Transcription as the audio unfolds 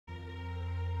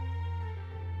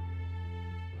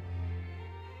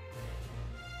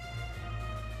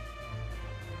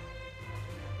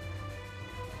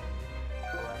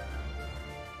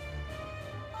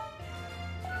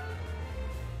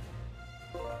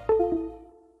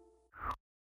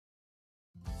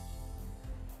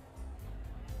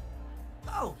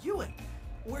Oh, Ewan!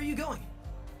 Where are you going?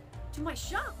 To my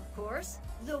shop, of course.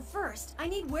 Though first, I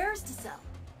need wares to sell.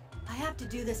 I have to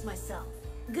do this myself.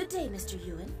 Good day, Mr.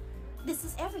 Ewan. This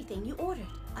is everything you ordered.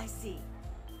 I see.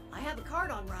 I have a cart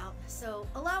en route, so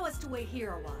allow us to wait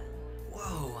here a while.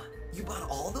 Whoa, you bought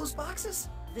all those boxes?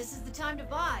 This is the time to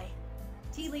buy.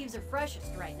 Tea leaves are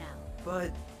freshest right now.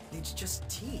 But it's just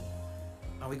tea.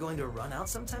 Are we going to run out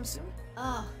sometime soon?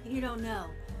 Oh, you don't know.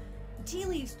 Tea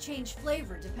leaves change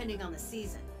flavor depending on the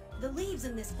season. The leaves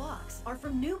in this box are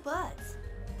from new buds.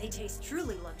 They taste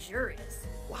truly luxurious.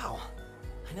 Wow,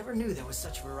 I never knew there was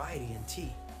such variety in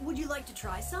tea. Would you like to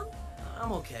try some?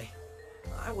 I'm okay.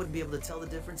 I wouldn't be able to tell the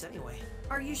difference anyway.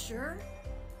 Are you sure?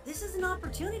 This is an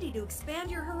opportunity to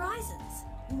expand your horizons.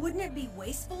 Wouldn't it be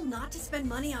wasteful not to spend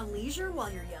money on leisure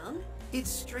while you're young? It's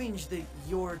strange that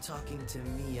you're talking to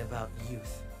me about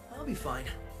youth. I'll be fine.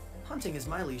 Hunting is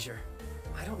my leisure.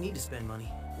 I don't need to spend money.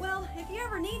 Well, if you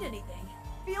ever need anything,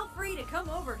 feel free to come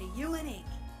over to Ewan Inc.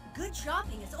 Good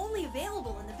shopping is only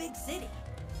available in the big city.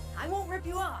 I won't rip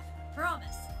you off,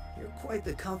 promise. You're quite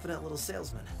the confident little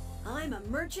salesman. I'm a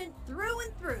merchant through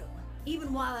and through,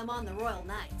 even while I'm on the Royal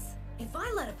Knights. If I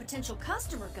let a potential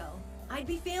customer go, I'd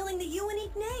be failing the Ewan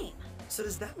Inc. name. So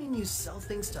does that mean you sell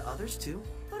things to others too?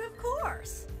 But of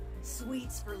course.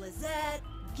 Sweets for Lizette,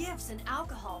 gifts and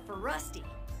alcohol for Rusty.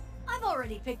 I've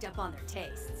already picked up on their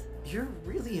tastes. You're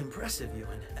really impressive,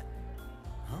 Ewan.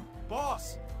 Huh?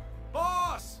 Boss!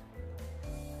 Boss!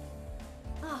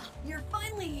 Ah, you're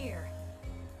finally here.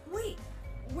 Wait,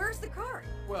 where's the cart?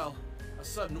 Well, a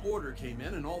sudden order came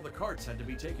in and all the carts had to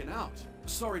be taken out.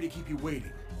 Sorry to keep you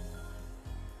waiting.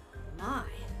 My,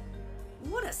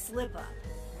 what a slip-up.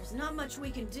 There's not much we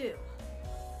can do.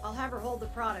 I'll have her hold the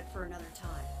product for another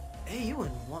time. Hey,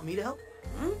 Ewan, want me to help?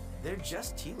 Hmm? They're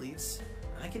just tea leaves.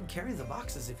 I can carry the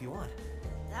boxes if you want.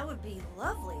 That would be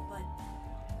lovely, but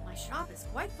my shop is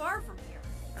quite far from here.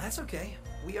 That's okay.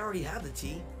 We already have the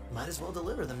tea. Might as well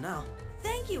deliver them now.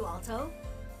 Thank you, Alto.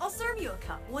 I'll serve you a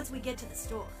cup once we get to the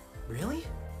store. Really?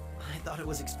 I thought it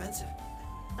was expensive.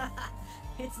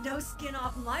 It's no skin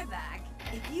off my back.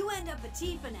 If you end up a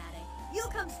tea fanatic, you'll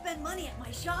come spend money at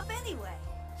my shop anyway.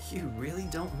 You really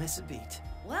don't miss a beat.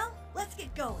 Well, let's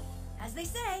get going. As they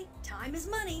say, time is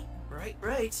money. Right,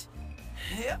 right.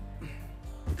 Yep.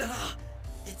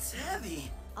 It's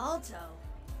heavy. Alto,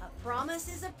 a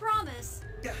promise is a promise.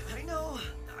 I know.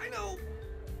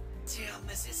 Damn,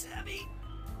 this is heavy.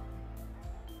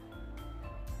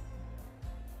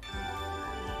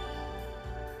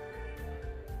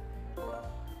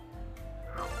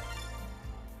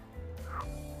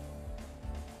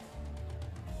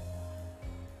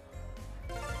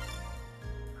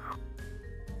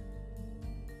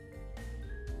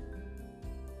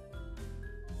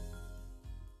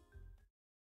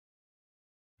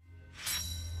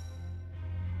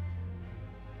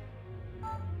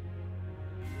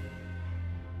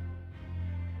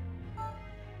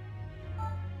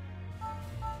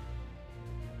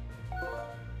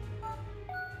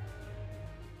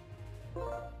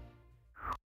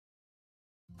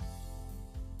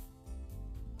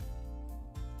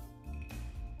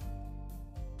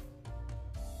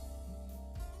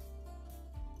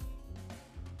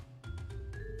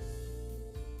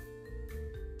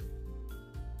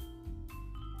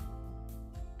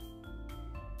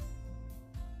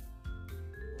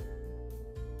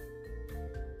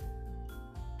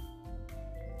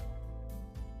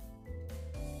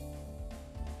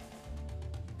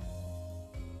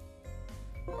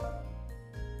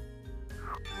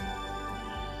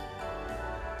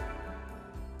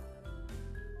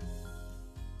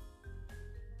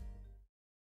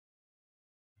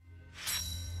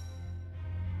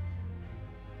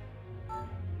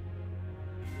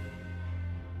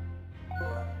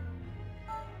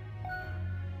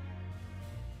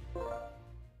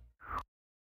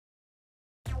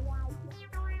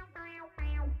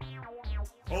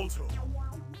 Alto,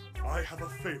 I have a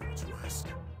favor to ask.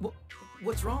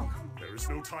 What's wrong? There is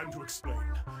no time to explain.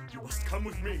 You must come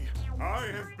with me. I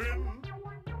have been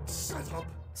set up.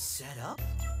 Set up?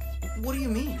 What do you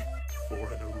mean? For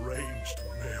an arranged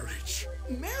marriage.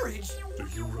 Marriage? Do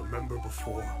you remember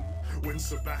before? When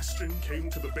Sebastian came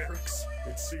to the barracks?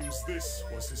 It seems this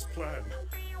was his plan.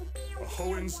 A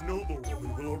Hohen's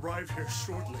noblewoman will arrive here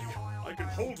shortly. I can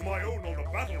hold my own on the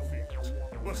battlefield.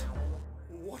 But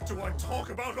what do I talk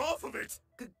about off of it?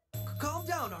 Calm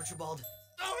down, Archibald.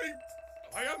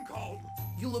 I am calm.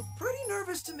 You look pretty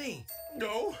nervous to me.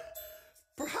 No,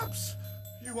 perhaps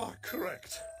you are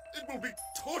correct. It will be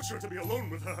torture to be alone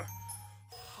with her.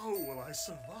 How will I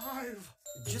survive?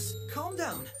 Just calm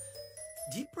down.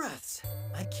 Deep breaths.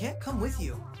 I can't come with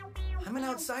you. I'm an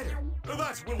outsider.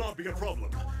 That will not be a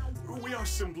problem. We are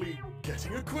simply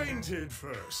getting acquainted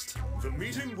first. The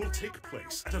meeting will take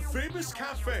place at a famous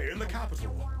cafe in the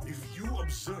capital. If you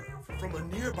observe from a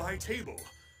nearby table,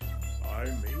 I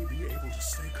may be able to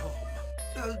stay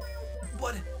calm.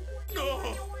 But...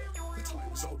 Oh, the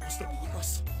time is almost upon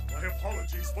us. My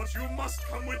apologies, but you must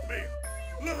come with me.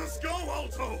 Let us go,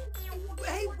 Alto!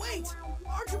 Hey, wait!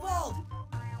 Archibald!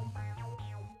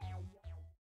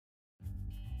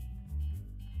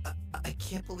 I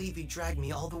can't believe he dragged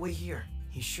me all the way here.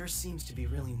 He sure seems to be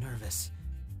really nervous.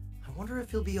 I wonder if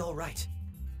he'll be all right.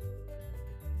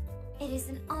 It is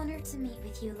an honor to meet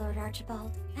with you, Lord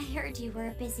Archibald. I heard you were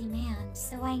a busy man,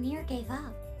 so I near gave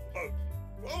up.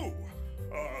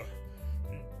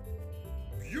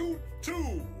 You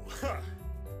too!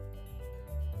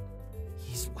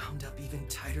 He's wound up even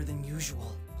tighter than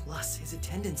usual. Plus, his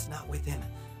attendant's not with him.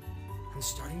 I'm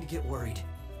starting to get worried.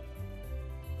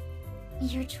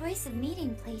 Your choice of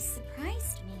meeting place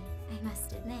surprised me, I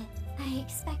must admit. I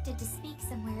expected to speak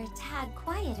somewhere a tad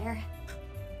quieter.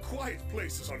 Quiet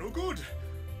places are no good,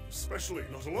 especially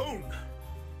not alone.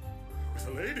 With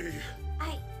a lady.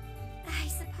 I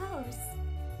suppose.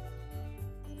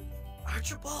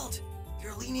 Archibald,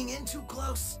 you're leaning in too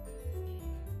close.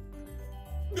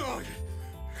 Oh,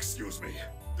 excuse me.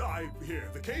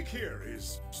 The cake here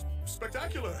is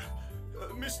spectacular.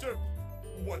 Mr.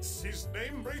 What's his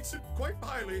name rates it quite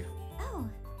highly. Oh,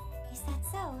 is that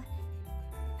so?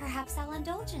 Perhaps I'll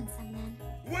indulge in some then.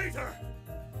 Waiter!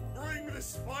 Bring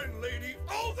this fine lady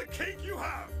all the cake you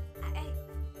have!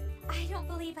 I don't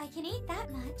believe I can eat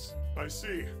that much. I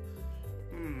see.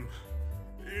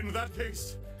 In that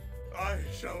case, I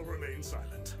shall remain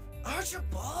silent.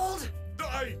 Archibald!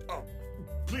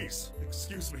 Please,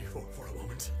 excuse me for a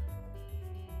moment.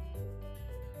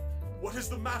 What is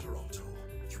the matter, Alto?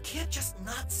 You can't just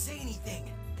not say anything.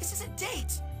 This is a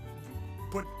date.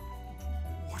 But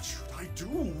what should I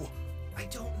do? I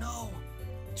don't know.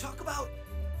 Talk about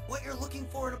what you're looking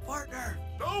for in a partner.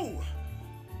 Oh,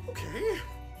 okay.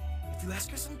 If you ask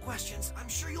her some questions, I'm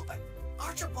sure you'll...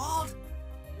 Archibald!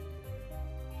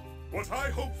 What I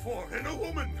hope for in a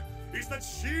woman is that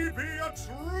she be a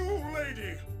true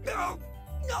lady. No!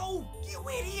 No! You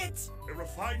idiot! A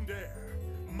refined air,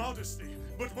 modesty,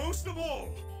 but most of all,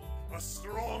 a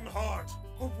strong heart.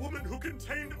 A woman who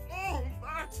contained all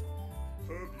that.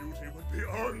 Her beauty would be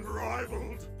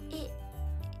unrivaled.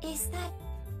 Is that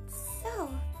so?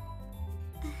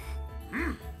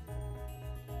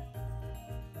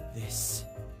 This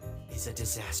is a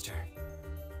disaster.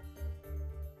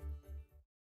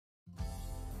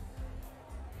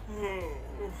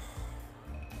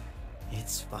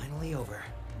 It's finally over.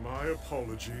 My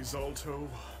apologies, Alto.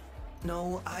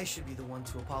 No, I should be the one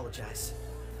to apologize.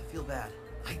 I feel bad.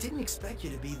 I didn't expect you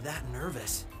to be that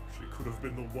nervous. She could have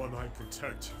been the one I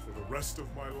protect for the rest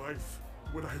of my life.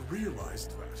 When I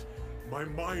realized that, my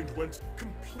mind went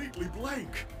completely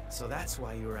blank. So that's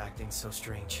why you were acting so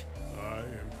strange. I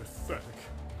am pathetic.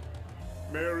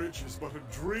 Marriage is but a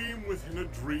dream within a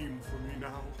dream for me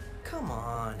now. Come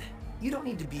on. You don't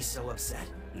need to be so upset.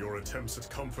 Your attempts at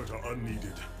comfort are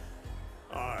unneeded.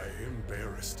 I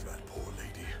embarrassed that poor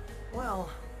lady. Well,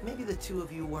 maybe the two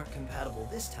of you weren't compatible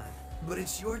this time. But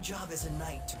it's your job as a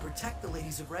knight to protect the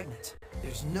ladies of Regnant.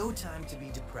 There's no time to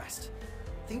be depressed.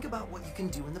 Think about what you can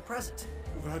do in the present.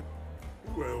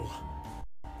 Well...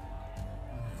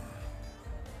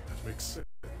 That makes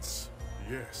sense.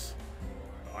 Yes.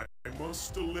 I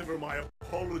must deliver my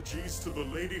apologies to the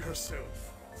lady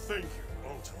herself. Thank you,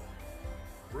 Alto.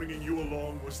 Bringing you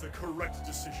along was the correct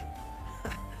decision.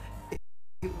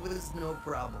 It was no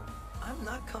problem. I'm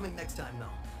not coming next time,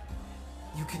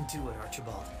 though. You can do it,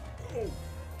 Archibald.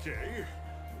 Okay.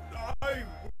 I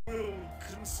will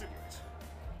consider it.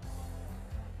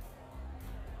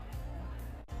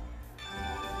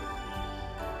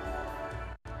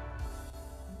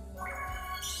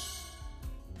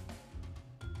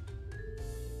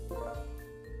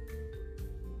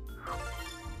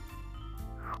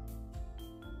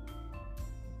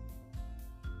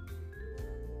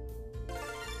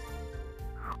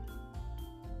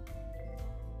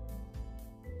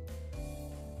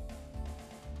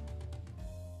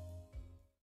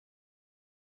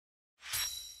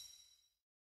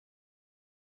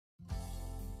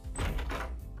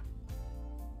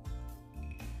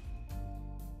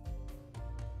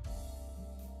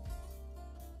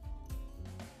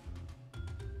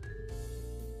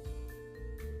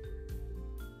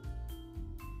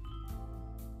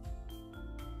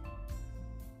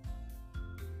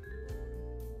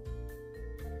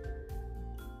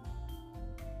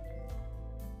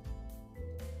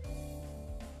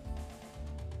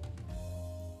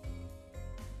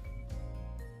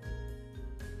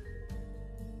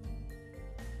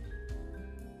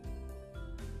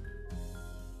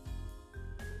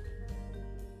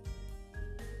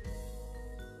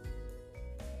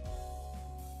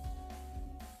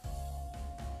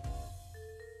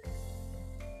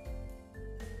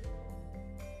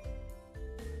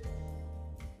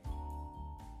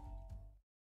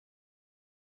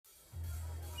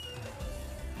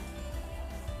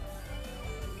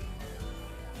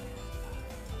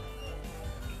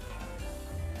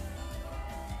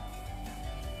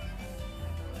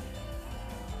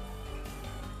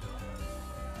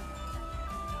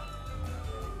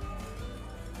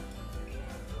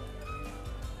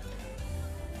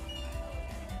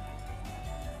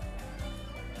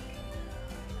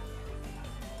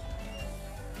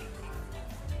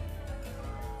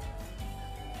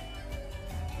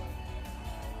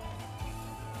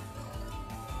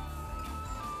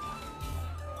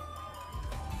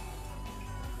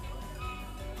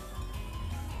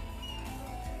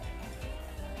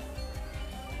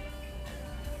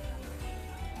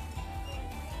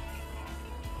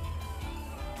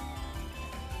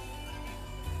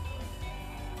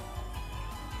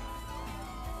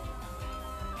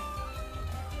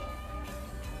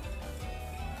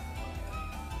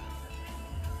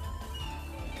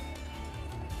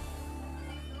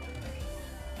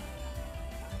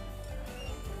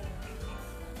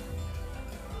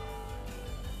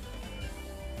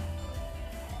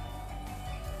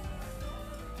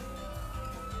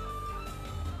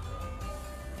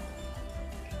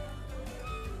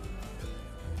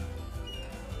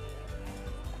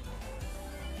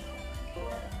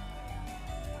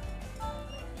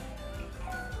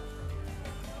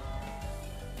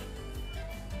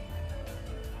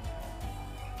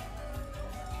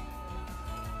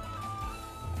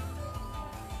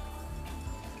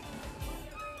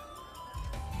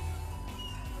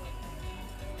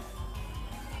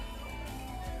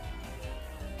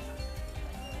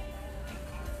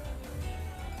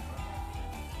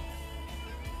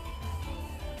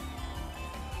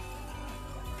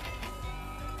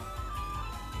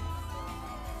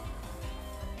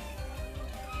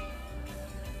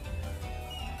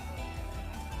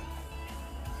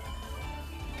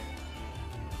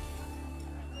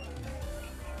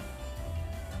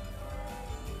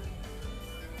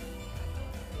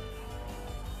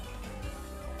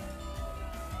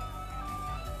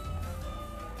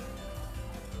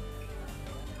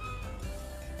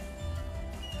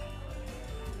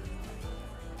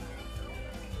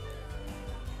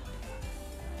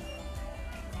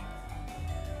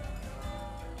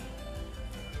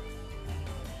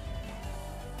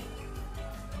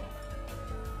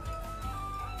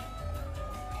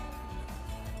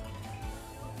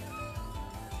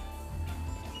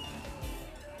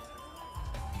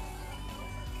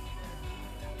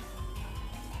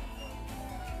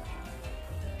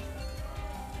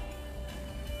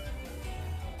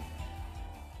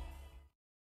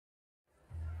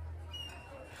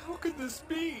 How could this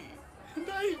be? And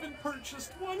I even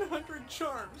purchased 100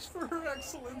 charms for Her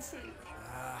Excellency.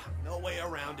 No way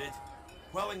around it.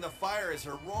 Quelling the fire is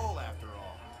her role, after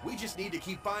all. We just need to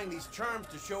keep buying these charms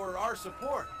to show her our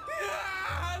support.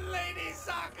 Lady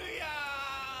Sakuya!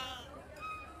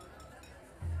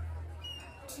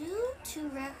 Due to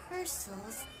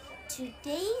rehearsals,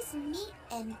 today's meet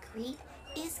and greet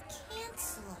is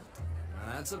cancelled.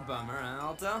 That's a bummer, huh,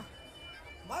 Alto?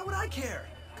 Why would I care?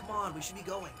 Come on, we should be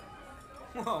going.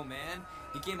 Whoa, man.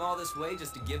 You came all this way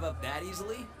just to give up that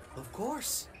easily? Of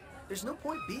course. There's no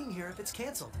point being here if it's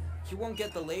canceled. You won't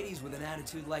get the ladies with an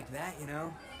attitude like that, you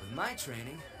know? With my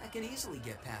training, I can easily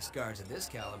get past guards of this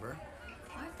caliber.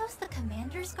 Aren't those the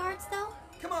commander's guards, though?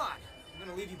 Come on! I'm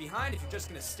gonna leave you behind if you're just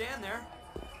gonna stand there.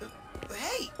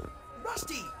 Hey!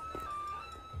 Rusty!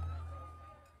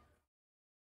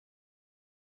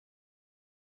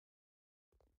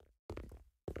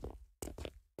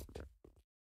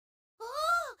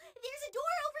 Oh! There's a door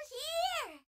over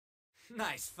here!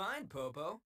 Nice find,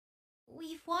 Popo.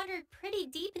 We've wandered pretty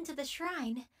deep into the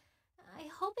shrine. I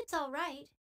hope it's all right.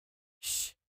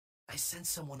 Shh! I sense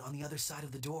someone on the other side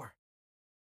of the door.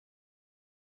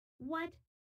 What?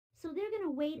 So they're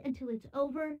gonna wait until it's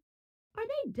over? Are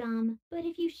they dumb? But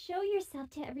if you show yourself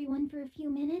to everyone for a few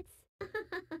minutes...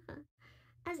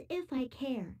 As if I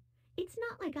care. It's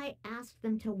not like I asked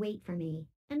them to wait for me.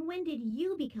 And when did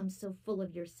you become so full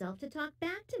of yourself to talk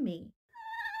back to me?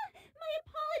 My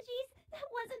apologies! That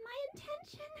wasn't my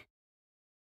intention!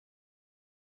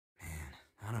 Man,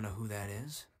 I don't know who that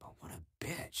is, but what a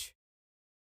bitch.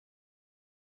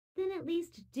 Then at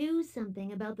least do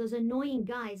something about those annoying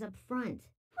guys up front.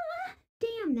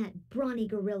 Damn that brawny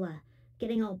gorilla,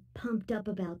 getting all pumped up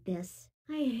about this.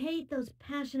 I hate those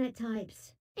passionate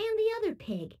types. And the other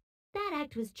pig. That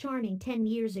act was charming 10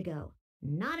 years ago.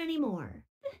 Not anymore.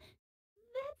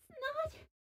 That's not...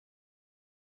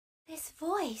 This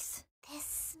voice, this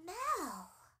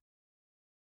smell.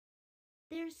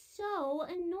 They're so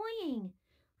annoying.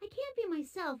 I can't be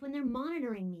myself when they're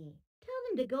monitoring me. Tell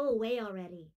them to go away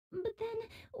already. But then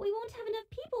we won't have enough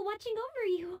people watching over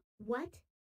you. What?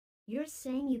 You're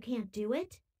saying you can't do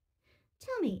it?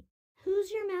 Tell me,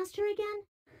 who's your master again?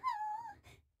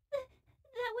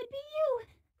 That would be you,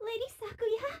 Lady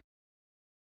Sakuya.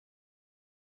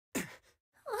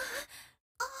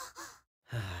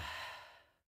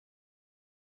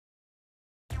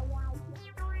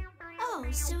 Oh,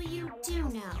 so you do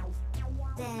know.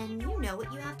 Then you know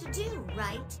what you have to do,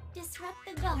 right? Disrupt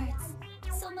the guards,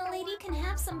 so Milady can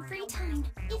have some free time.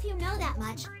 If you know that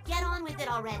much, get on with it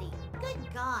already.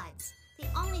 Good gods, the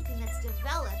only thing that's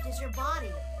developed is your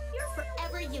body. You're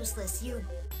forever useless, you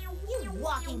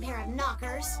walking pair of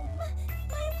knockers.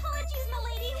 My apologies,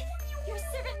 Milady. Your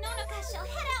servant Nonoka shall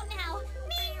head out now.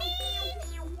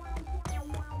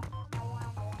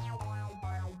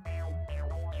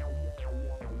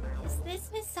 Is this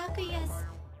Miss Sakuya's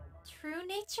true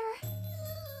nature?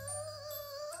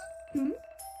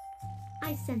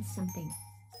 I sense something.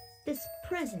 This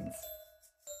presence.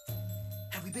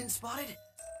 Have we been spotted?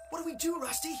 What do we do,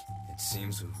 Rusty? It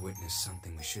seems we've witnessed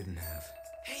something we shouldn't have.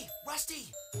 Hey,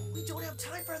 Rusty! We don't have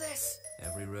time for this!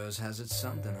 Every rose has its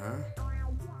something, huh?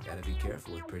 Gotta be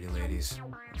careful with pretty ladies.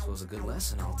 This was a good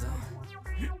lesson, Alto.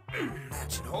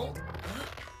 That should hold.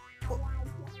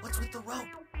 What's with the rope?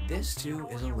 This, too,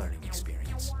 is a learning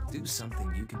experience. Do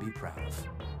something you can be proud of.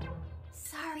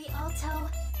 Sorry, Alto.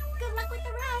 Good luck with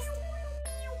the rest.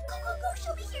 Go,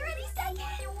 she'll be here any second.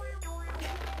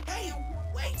 Hey,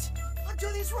 wait!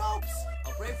 Undo these ropes!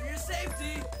 I'll pray for your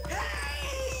safety!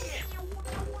 Hey!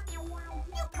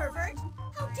 You pervert!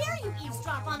 How dare you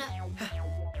eavesdrop on a...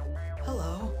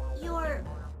 Hello. You're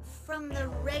from the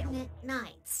Regnant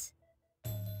Knights.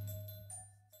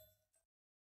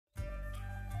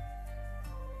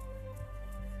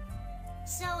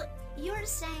 So, you're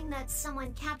saying that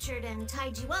someone captured and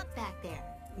tied you up back there?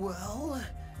 Well,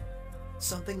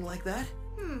 something like that?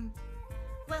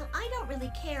 Well, I don't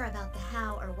really care about the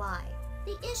how or why.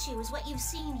 The issue is what you've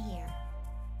seen here.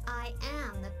 I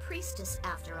am the priestess,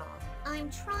 after all. I'm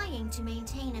trying to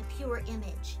maintain a pure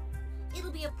image.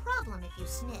 It'll be a problem if you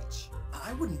snitch.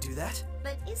 I wouldn't do that.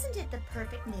 But isn't it the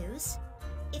perfect news?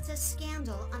 It's a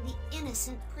scandal on the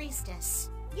innocent priestess.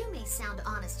 You may sound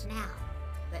honest now,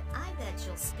 but I bet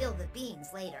you'll spill the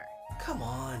beans later. Come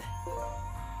on.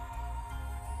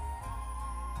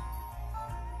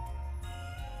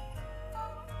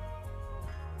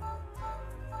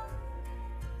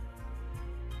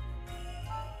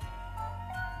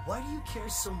 Why do you care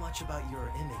so much about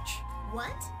your image?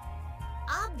 What?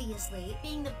 Obviously,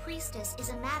 being the priestess is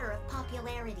a matter of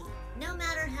popularity. No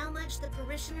matter how much watch the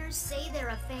parishioners say they're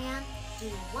a fan, do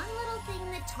one little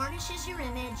thing that tarnishes your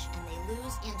image and they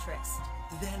lose interest.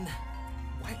 Then,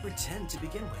 why pretend to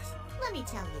begin with? Let me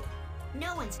tell you,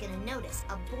 no one's gonna notice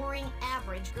a boring,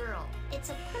 average girl. It's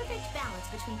a perfect balance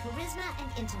between charisma and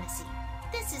intimacy.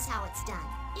 This is how it's done.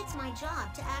 It's my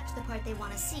job to act the part they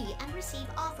want to see and receive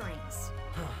offerings.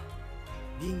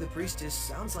 Being the priestess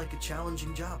sounds like a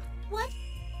challenging job. What?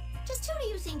 Just who do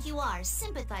you think you are,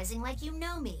 sympathizing like you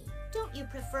know me? Don't you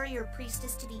prefer your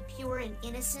priestess to be pure and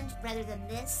innocent rather than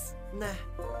this? Nah.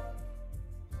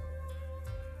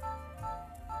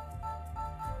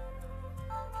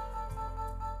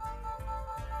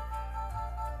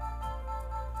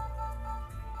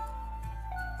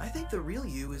 I think the real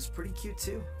you is pretty cute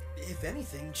too. If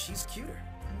anything, she's cuter.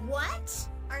 What?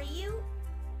 Are you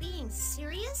being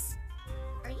serious?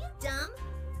 Are you dumb?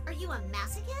 Are you a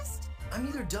masochist? I'm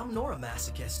neither dumb nor a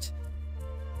masochist.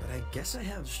 But I guess I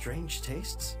have strange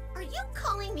tastes. Are you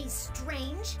calling me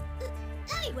strange?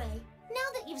 Anyway, now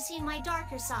that you've seen my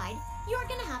darker side, you're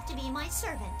gonna have to be my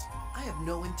servant. I have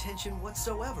no intention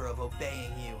whatsoever of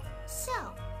obeying you.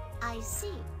 So, I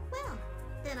see. Well,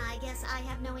 then I guess I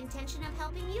have no intention of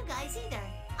helping you guys either.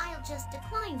 I'll just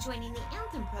decline joining the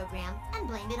Anthem program and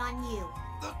blame it on you.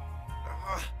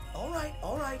 All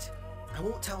right. I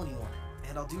won't tell anyone,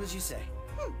 and I'll do as you say.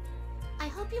 I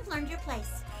hope you've learned your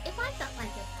place. If I felt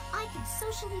like it, I could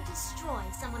socially destroy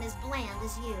someone as bland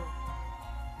as you.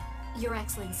 Your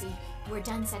Excellency, we're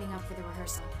done setting up for the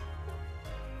rehearsal.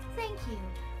 Thank you.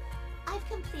 I've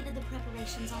completed the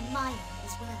preparations on my end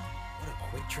as well. What a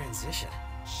quick transition.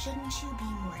 Shouldn't you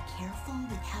be more careful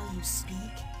with how you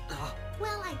speak?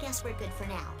 Well, I guess we're good for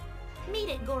now. Meet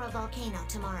at Gora Volcano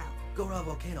tomorrow. Gora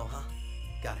Volcano, huh?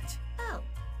 Got it. Oh,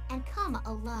 and come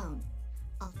alone.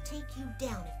 I'll take you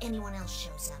down if anyone else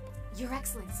shows up. Your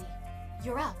Excellency,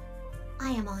 you're up. I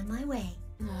am on my way.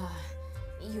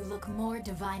 You look more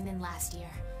divine than last year.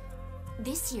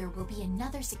 This year will be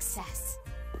another success.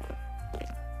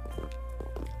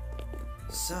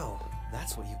 So,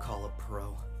 that's what you call a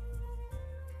pro.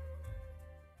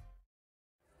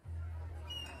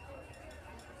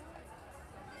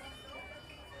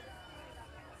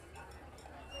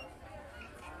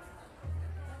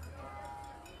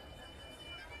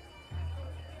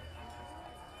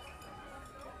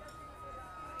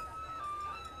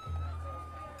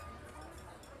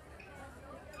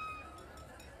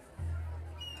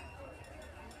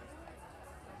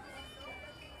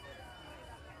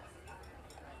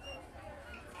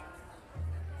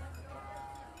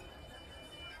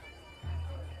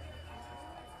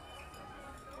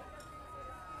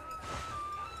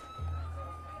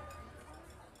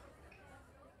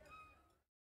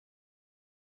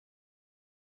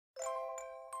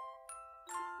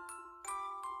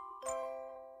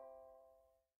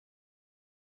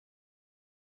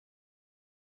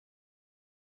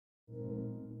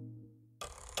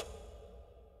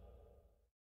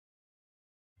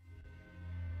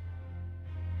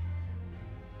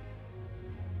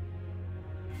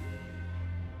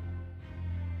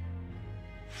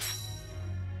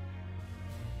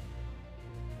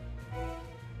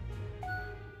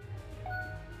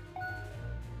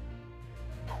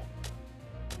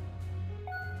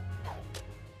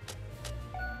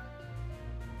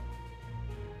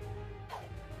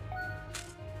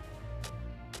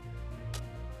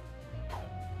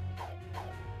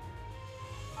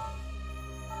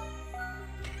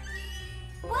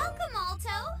 Welcome,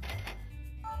 Alto!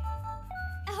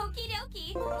 Okie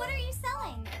dokie, what are you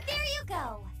selling? There you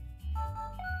go!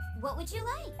 What would you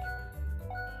like?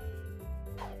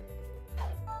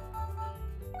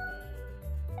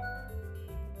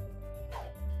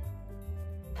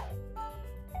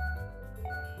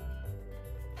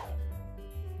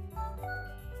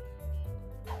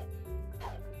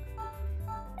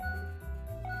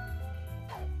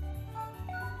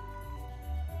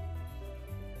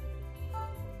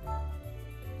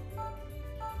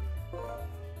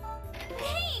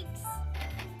 Thanks!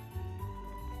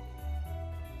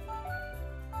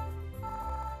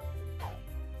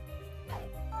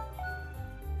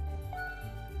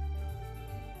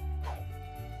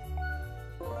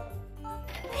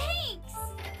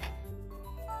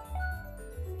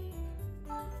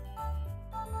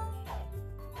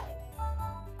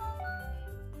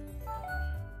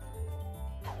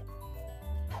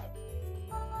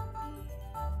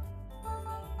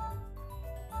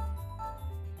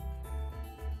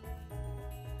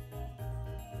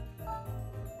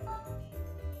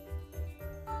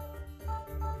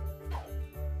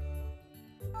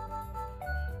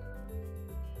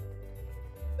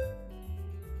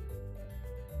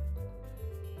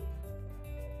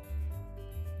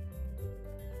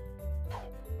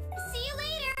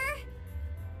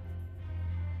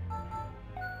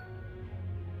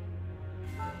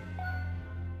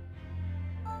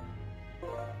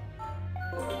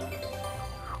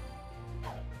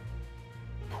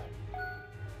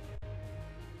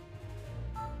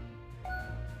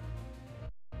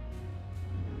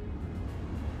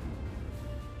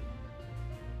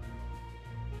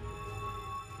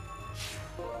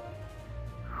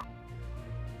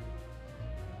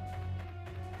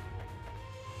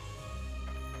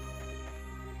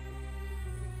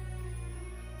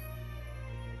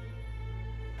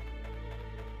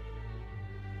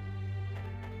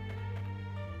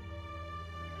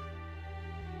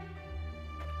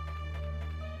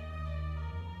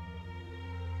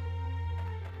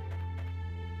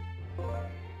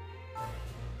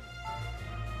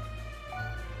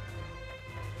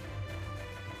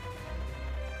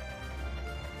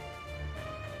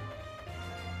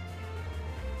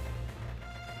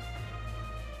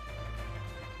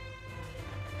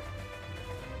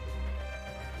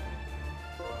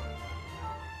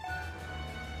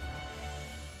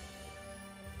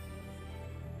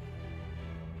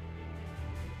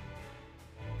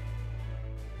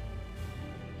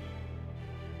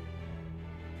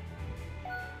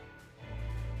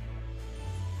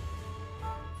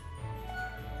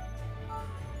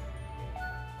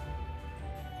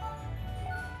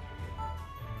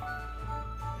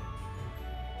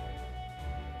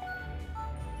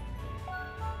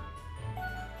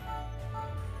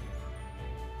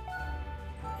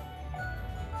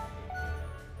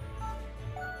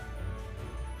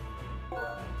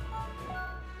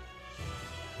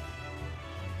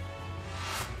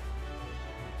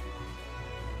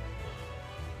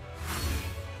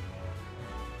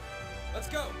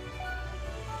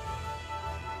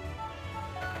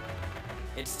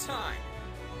 It's time!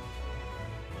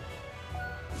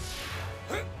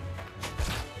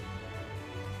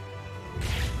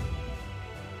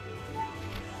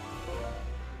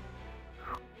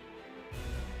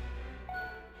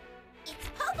 It's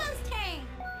Popo's turn!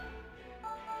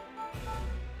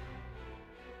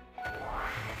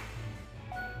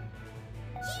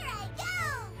 Here I go!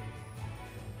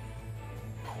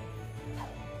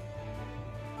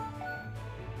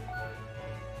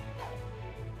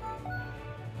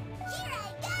 Here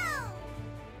I go!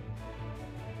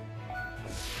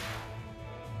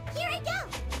 Here I go!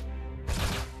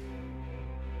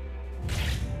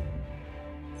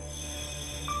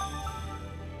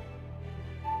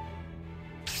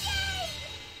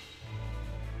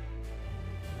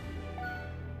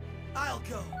 I'll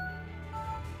go.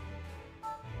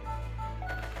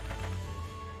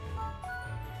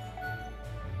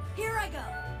 Here I go.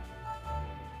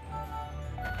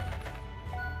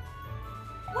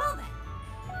 Well then.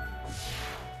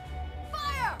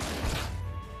 Fire!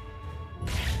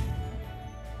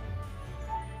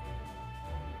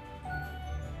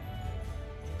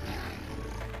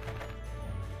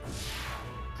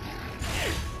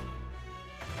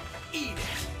 Eat it.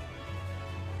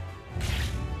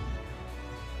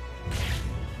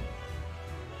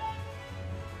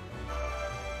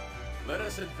 Let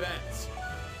us advance.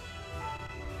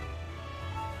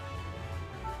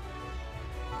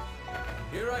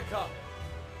 Here I come.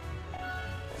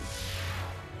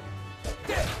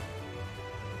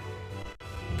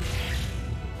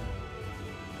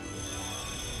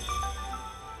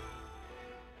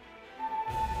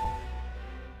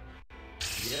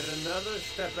 Yet another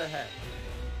step ahead.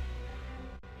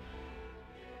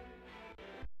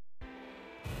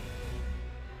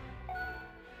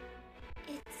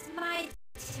 It's my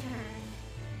turn.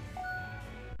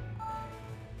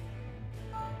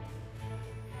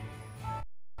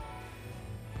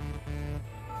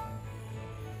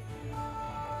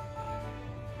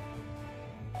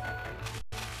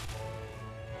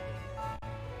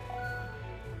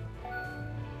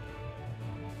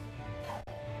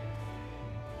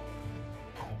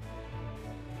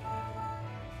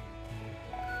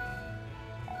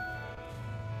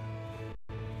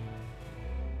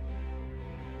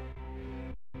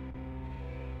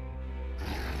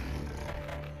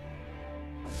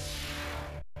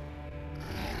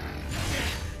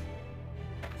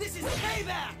 This is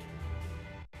payback!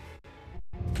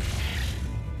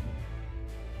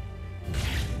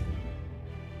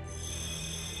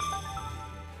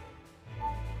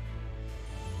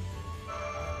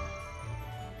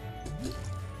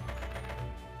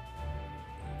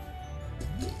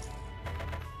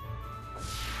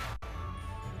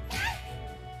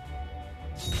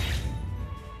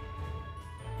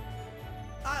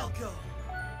 I'll go.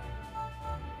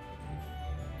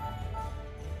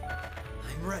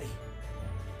 I'm ready.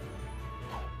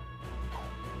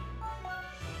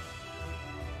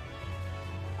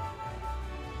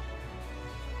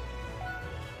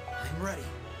 I'm ready.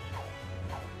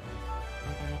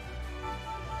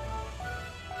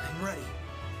 I'm ready.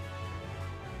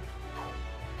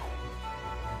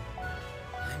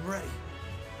 I'm ready.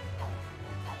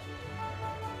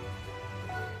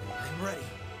 I'm ready.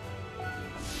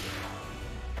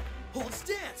 Hold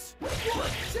stance! 1,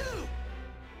 2!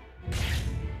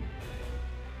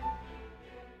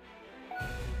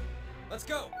 Let's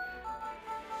go!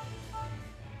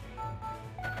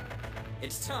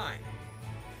 It's time!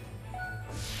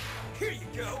 Here you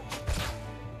go!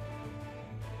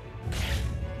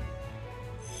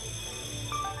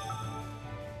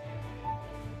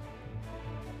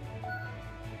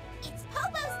 It's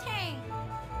Popo's turn!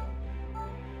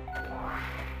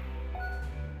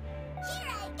 Here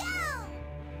I go!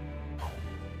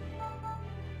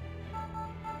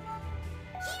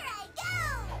 Here I go!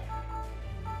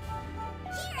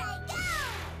 Here I go!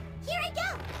 Here I go!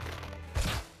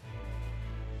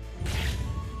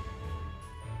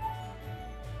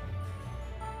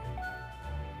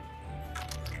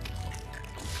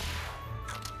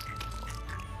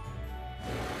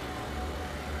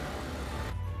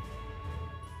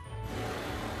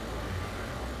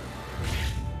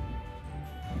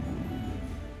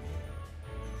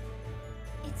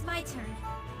 It's my turn.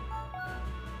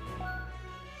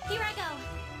 Here I go.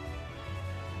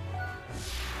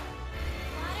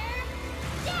 Water,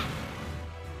 jet!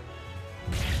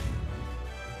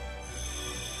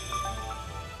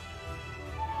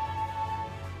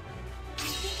 I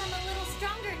think I'm a little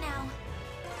stronger now.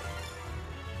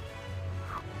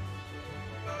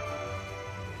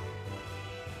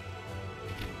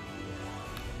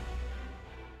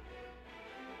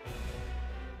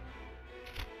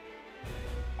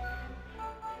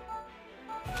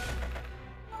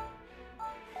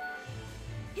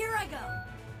 go!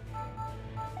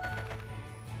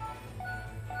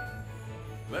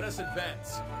 Let us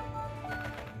advance.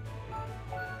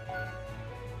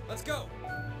 Let's go!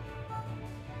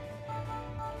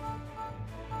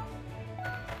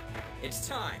 It's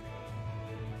time.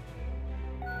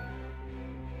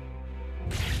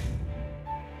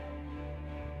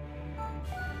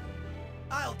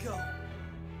 I'll go.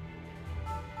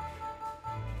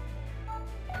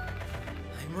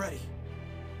 I'm ready.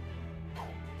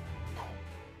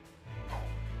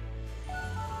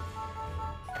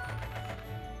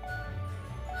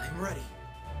 I'm ready.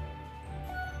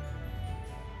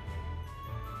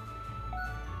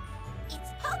 It's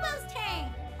Popo's turn!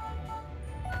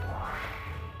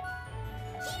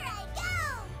 Here I go!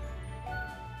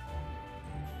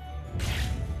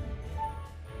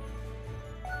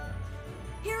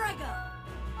 Here I go!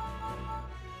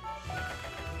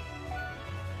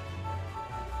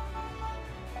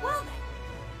 Well then!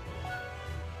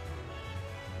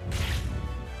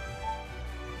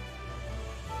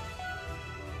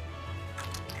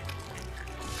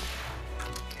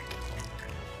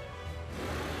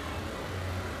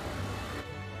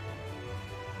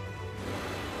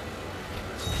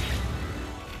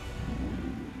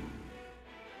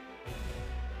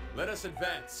 Let us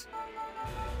advance.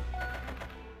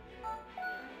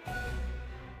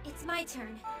 It's my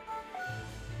turn.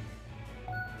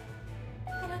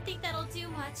 I don't think that'll do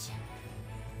much.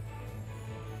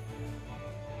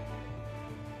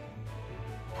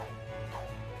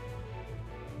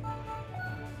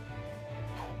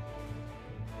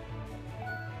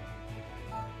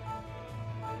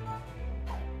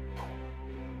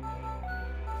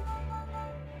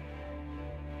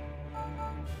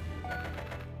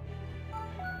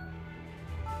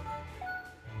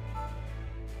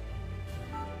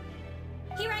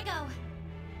 Here I go!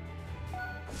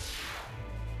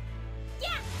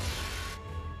 Yeah!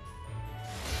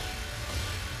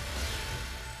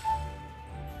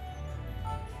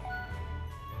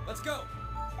 Let's go.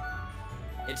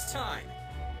 It's time.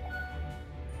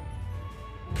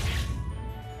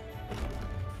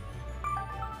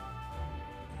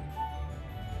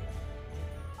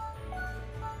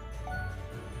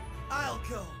 I'll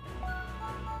go.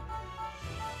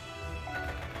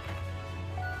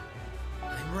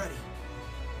 I'm ready.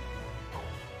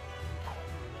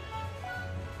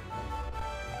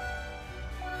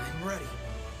 I'm ready.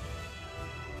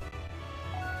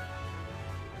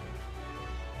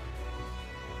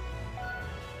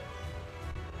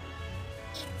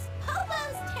 It's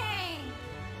Popo's turn!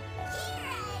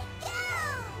 Here I go!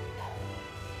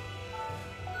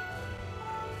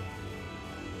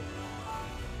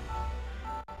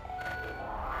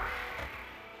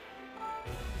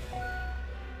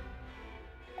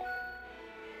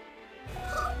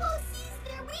 Popo sees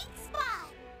their weak spot!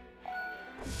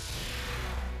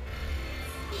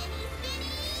 Spinny,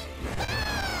 spinny!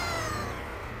 Ah!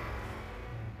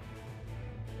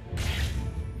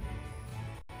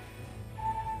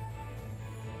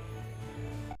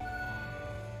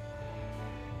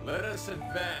 Let us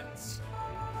advance.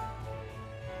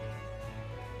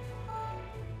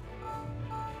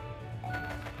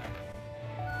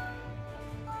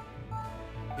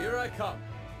 Here I come.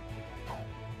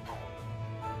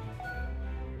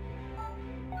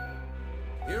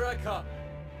 Here I come.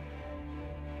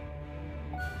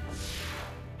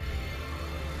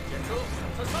 Gentle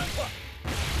Tasanqua.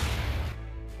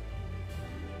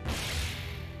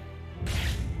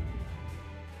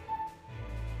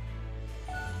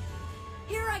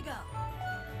 Here I go!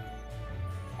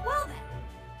 Well then!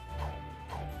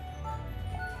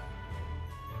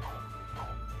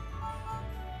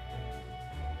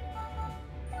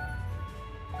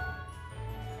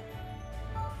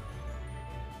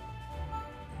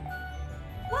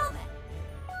 Well then!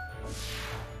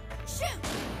 Shoot!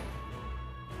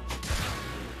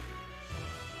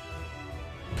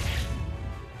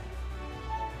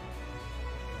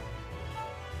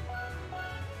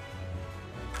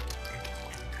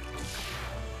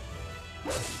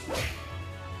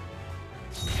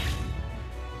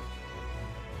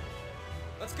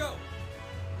 Let's go.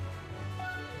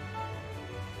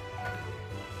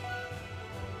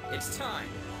 It's time.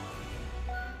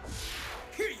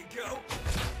 Here you go.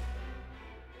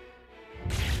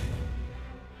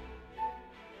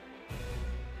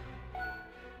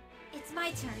 It's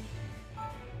my turn.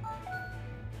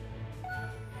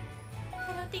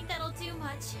 I don't think that'll do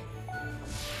much.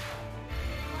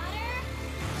 Water,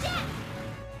 jet!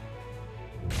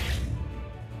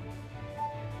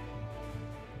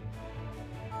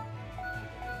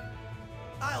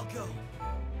 I'll go.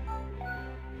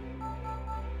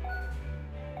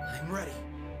 I'm ready.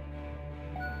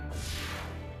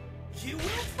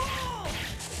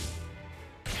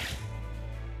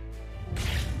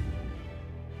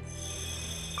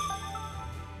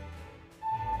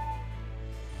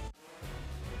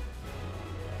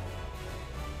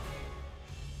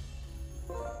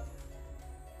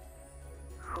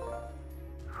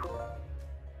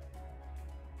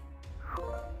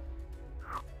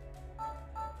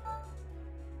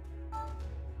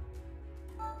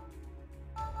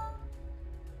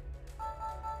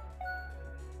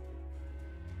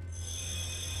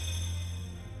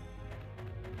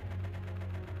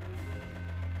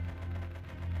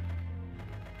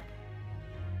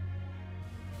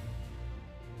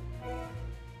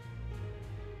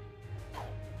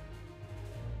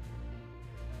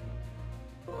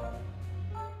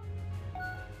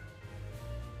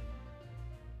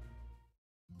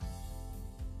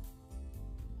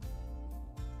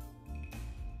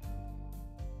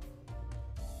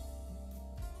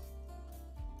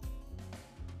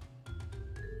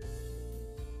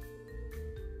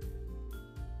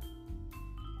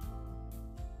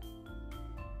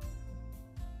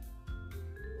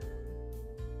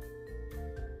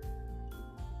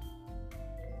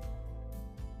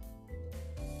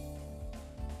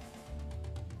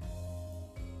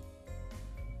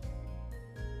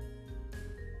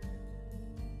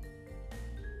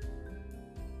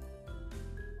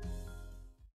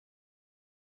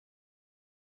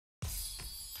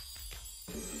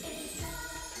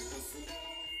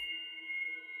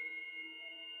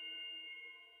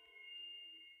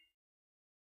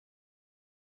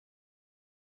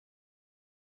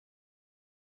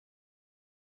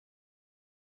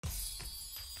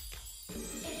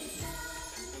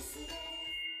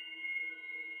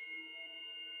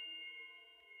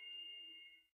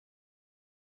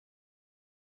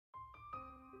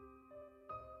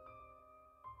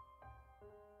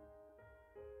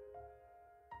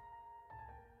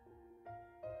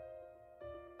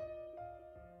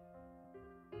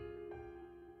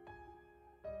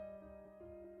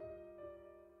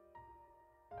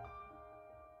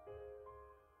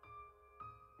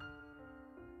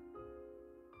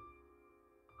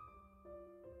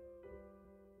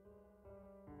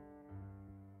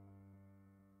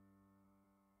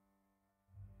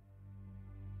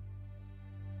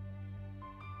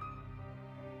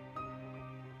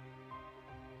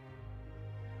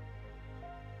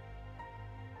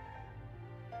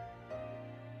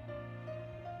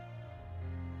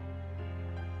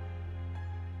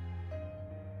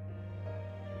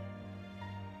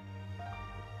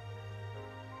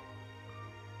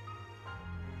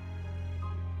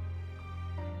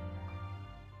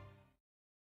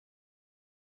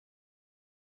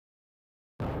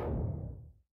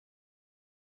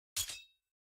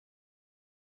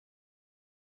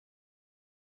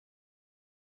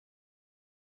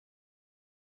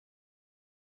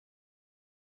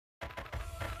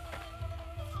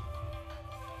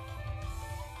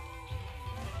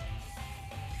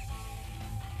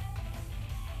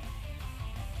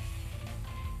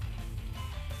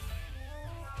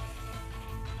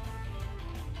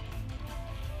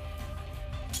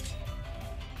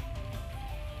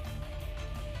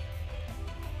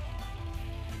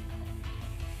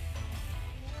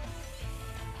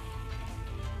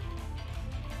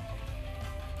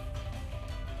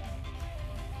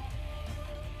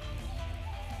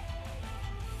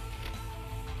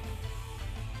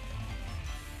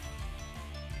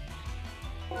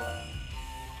 Here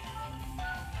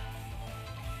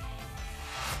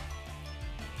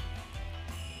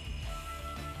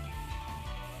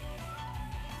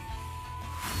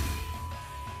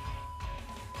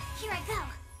I go.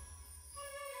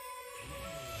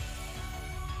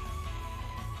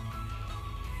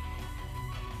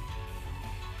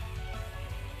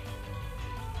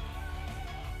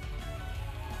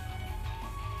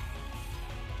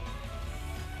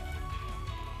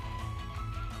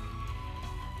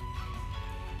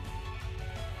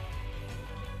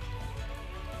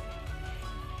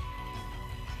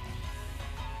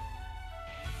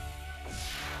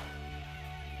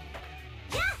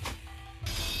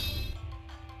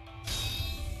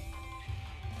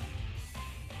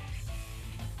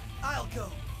 I'll go.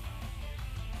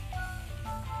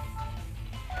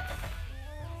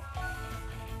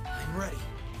 I'm ready.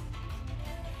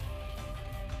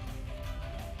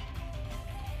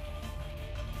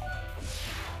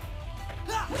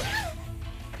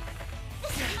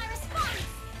 This is my response!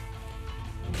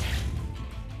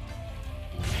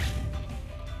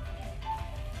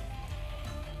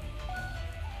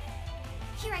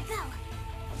 Here I go.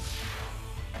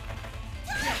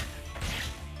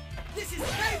 This is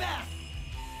payback!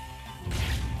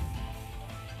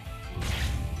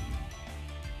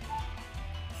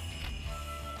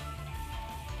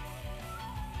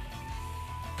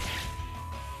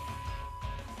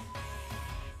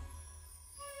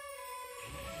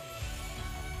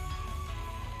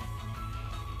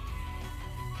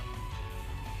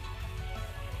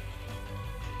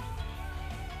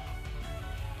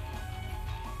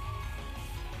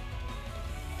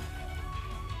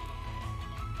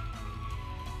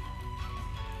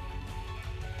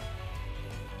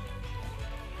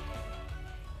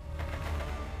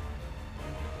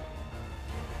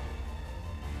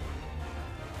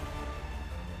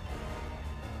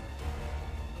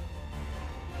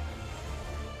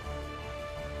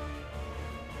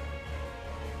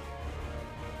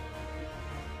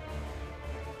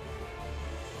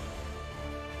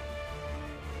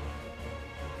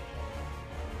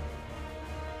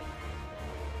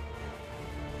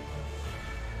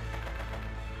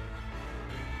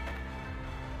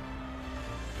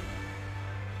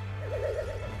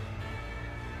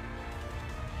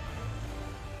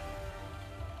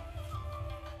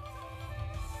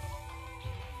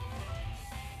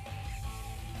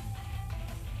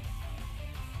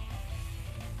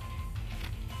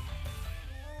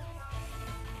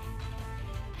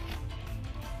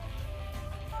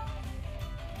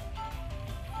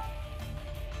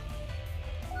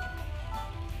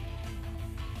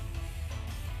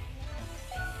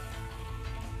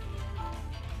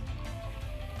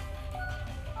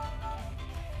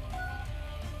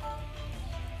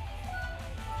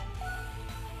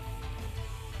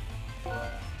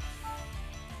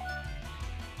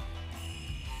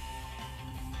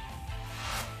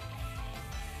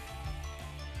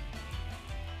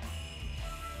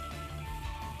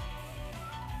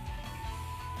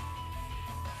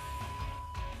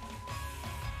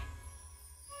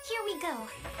 Here we go.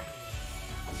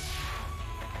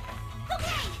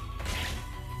 Okay!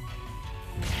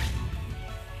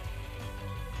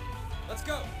 Let's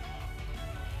go!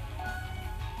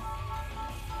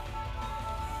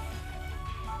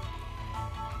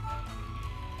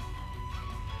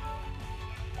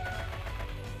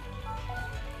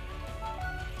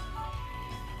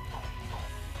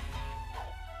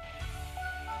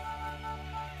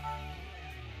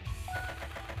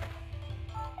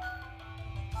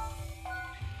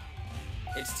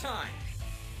 It's time!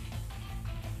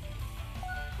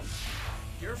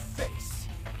 Your face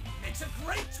makes a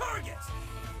great target!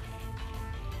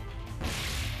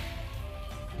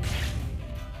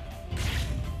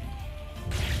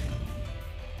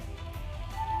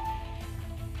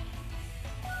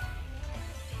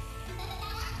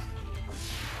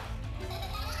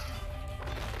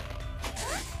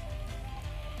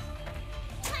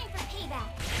 Time for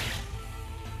payback.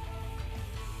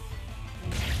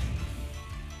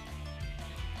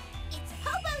 It's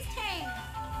Popo's turn.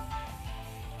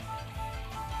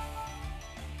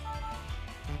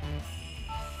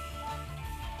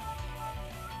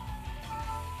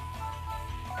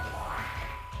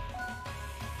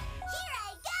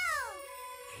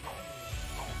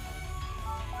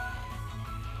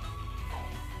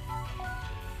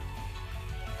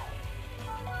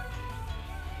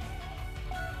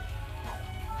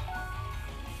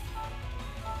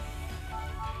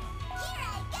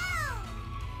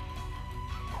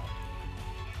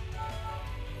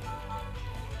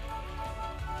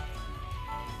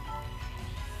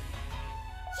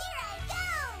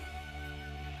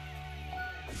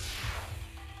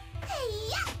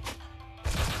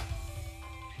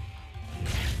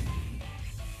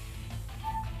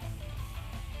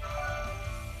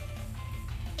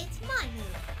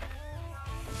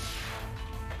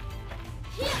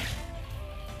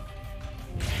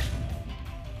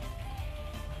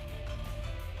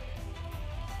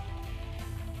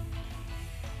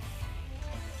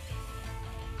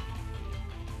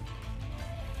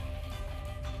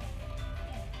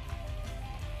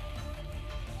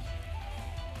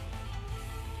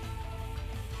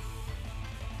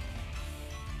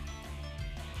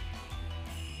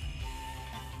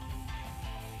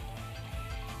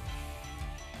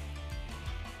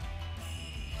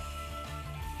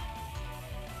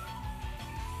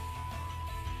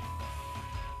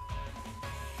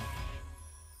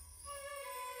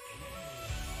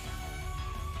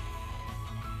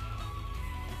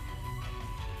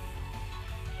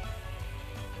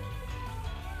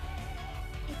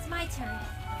 my turn.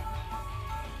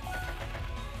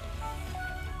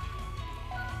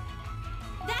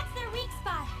 That's their weak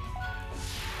spot.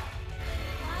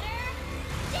 Water,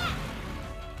 jet!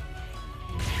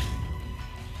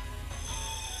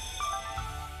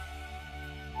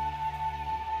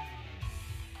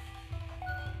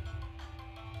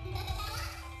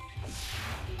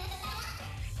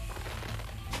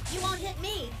 You won't hit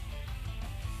me.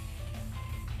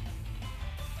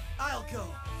 I'll go.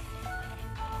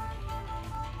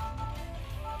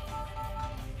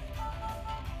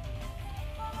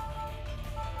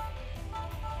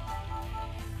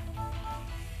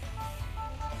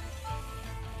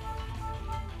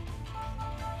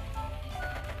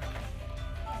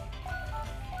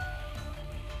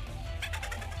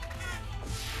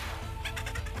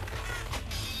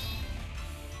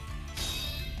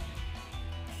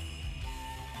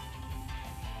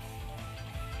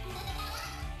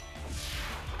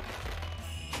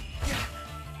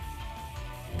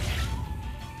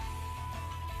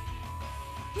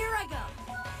 Here I go.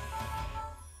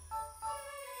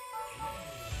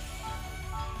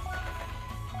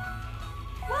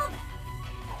 Well then.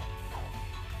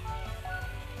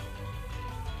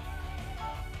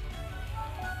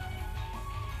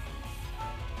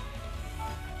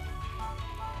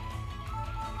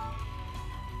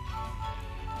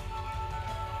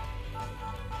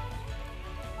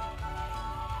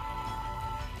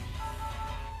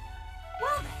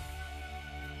 Well then.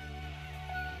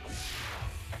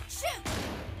 Shoot!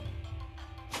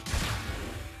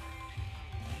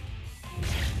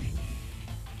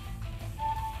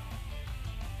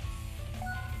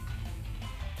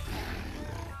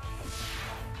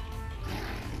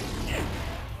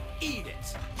 Eat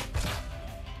it!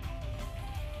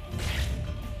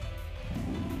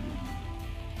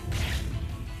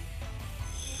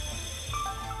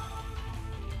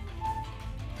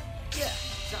 Yeah,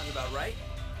 sounds about right.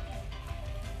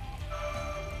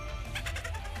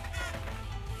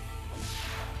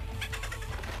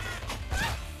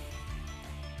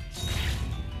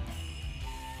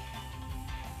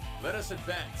 Let us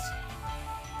advance.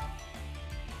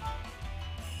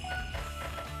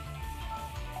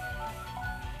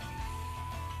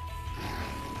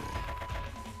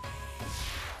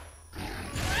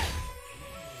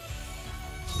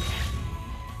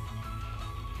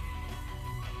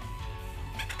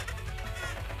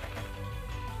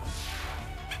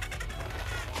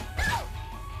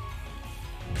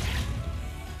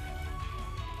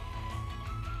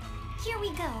 Here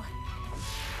we go.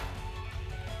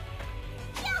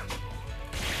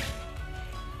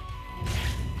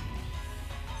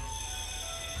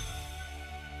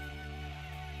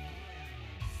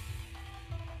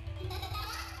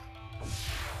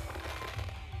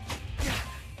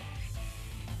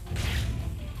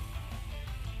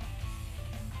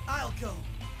 I'll go.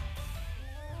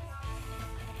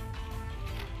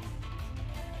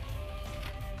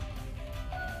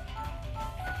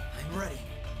 I'm ready.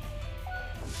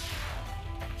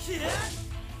 Yeah!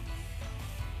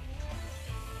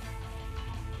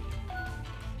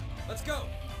 Let's go.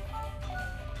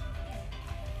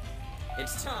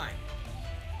 It's time.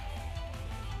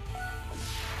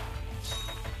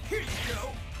 Here you go.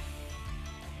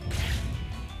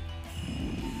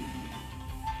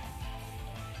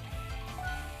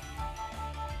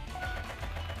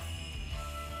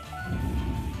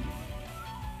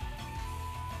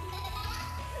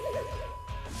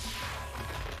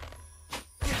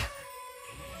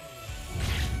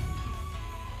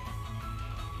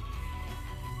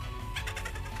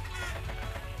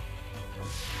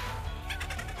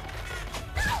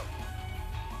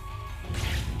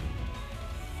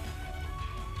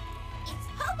 It's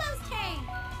Hobo's turn!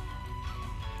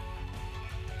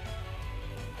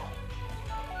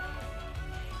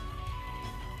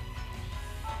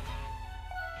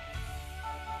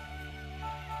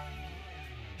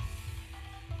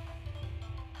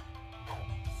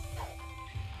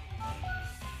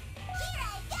 Here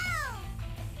I go!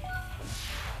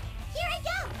 Here I go!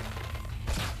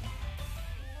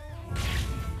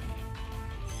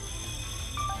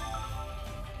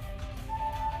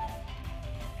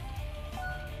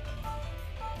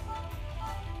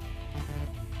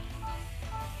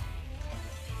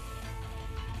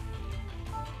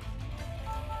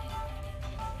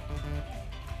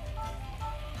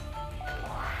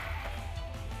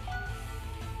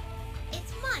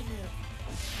 It's my move.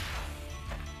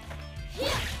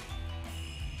 Here!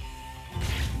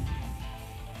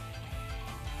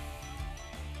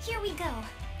 Here we go.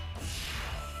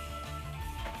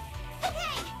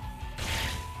 Okay!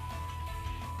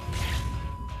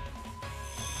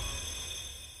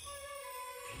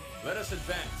 Let us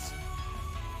advance.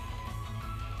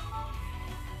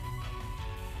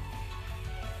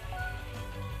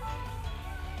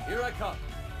 Here I come.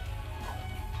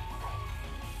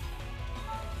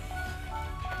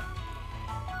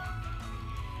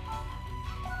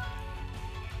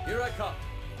 Here I come.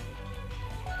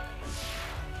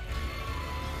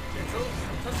 Gentle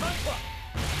Tasanqua!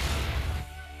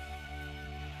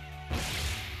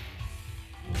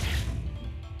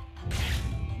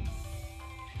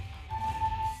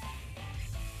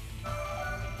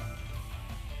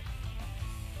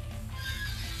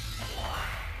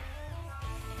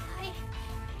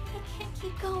 I can't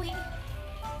keep going.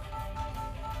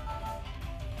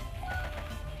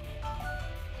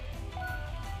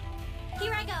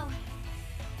 Here I go.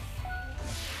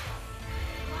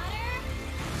 Water,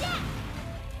 jet!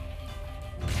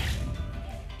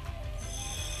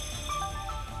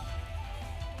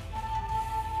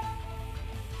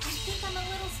 I think I'm a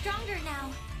little stronger now.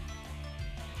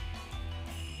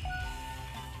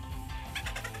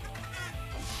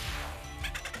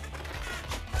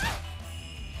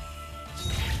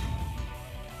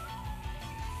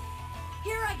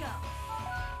 Here I go.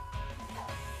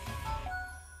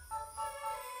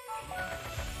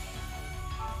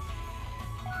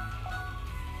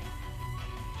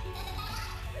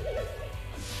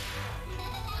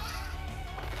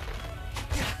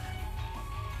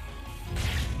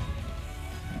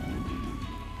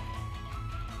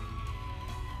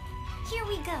 Here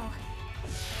we go.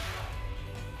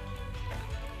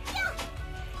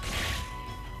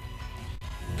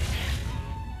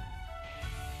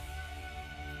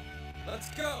 Let's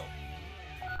go!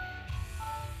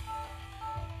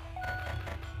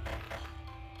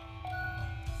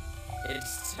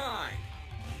 It's time.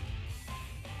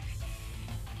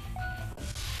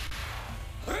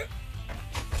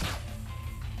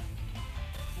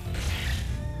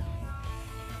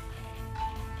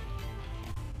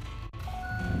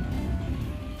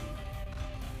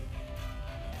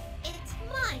 It's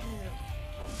my move.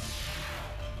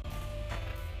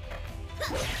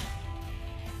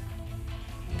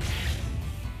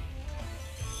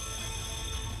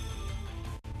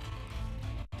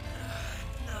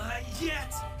 Not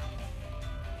yet!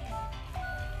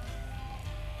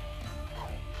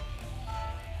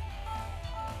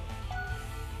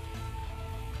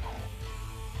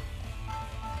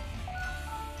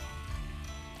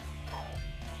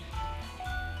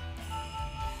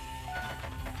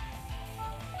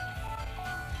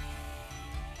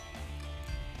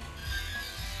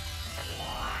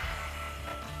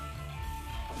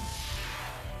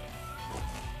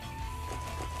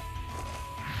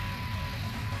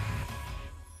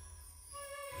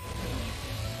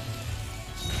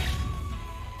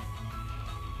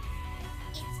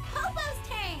 It's Popo's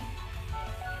turn.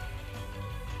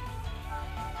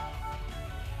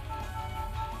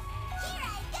 Here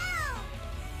I go.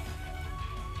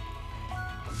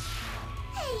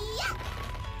 Hey-ya!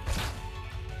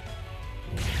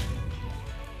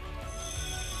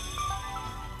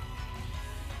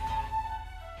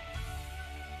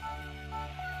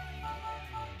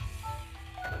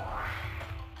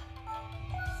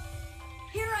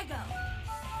 Here I go.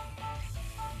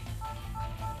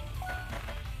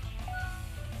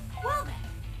 Well then.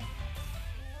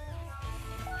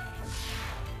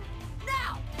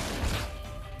 Now!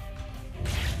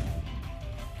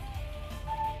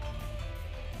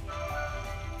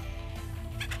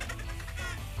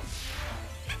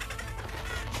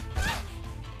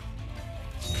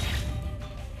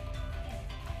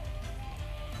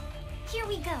 Here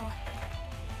we go.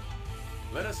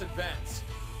 Let us advance.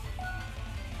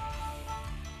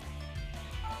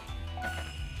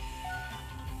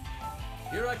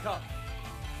 Here I come.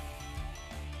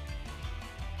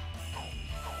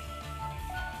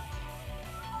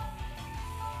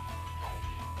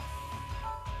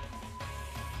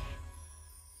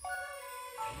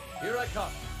 Here I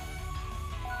come.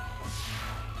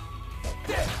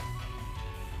 There!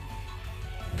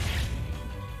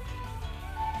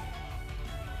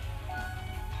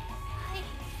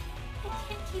 I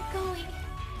can't keep going.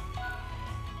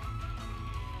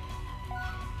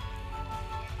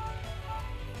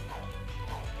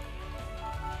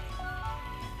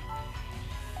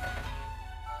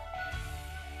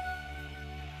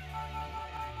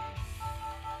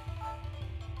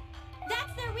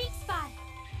 That's their weak spot.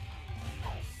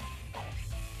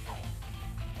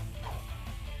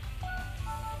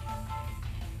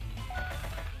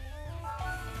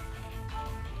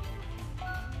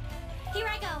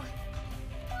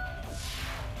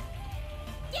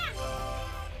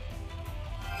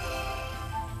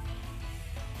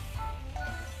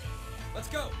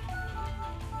 Let's go!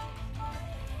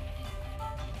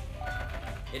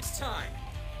 It's time!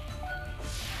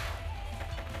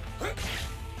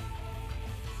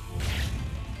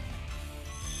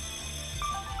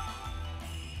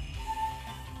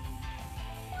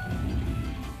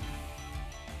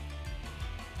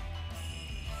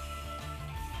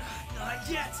 Not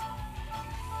yet!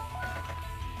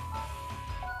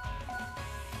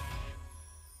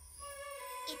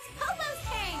 It's Popo's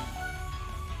turn!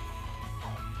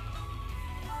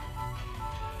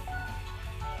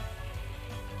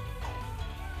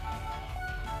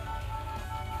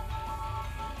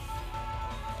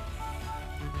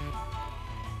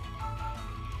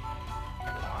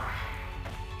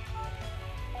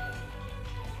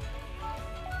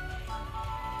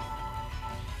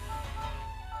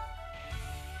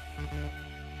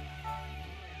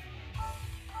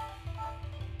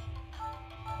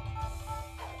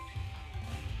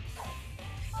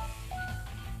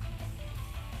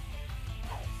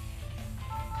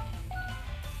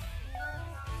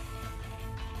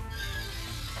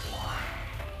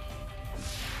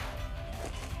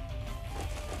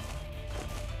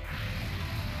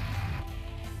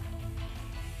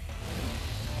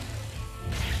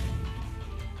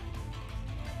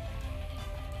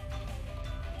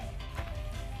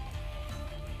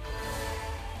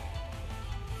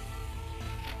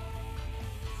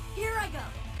 Here I go.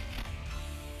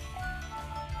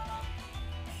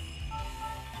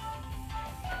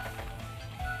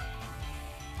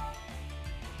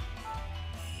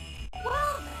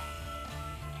 Well then.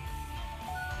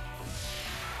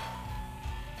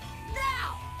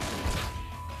 Now!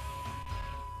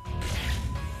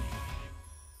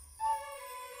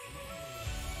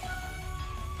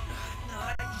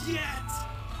 Not yet!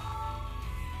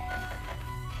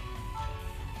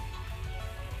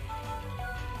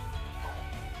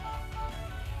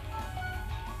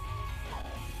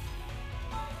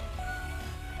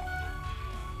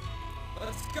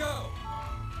 Let's go!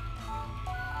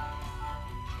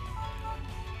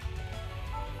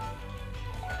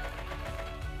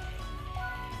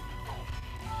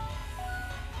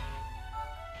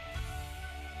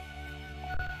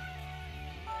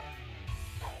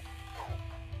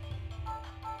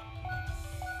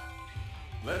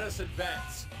 Let us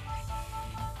advance.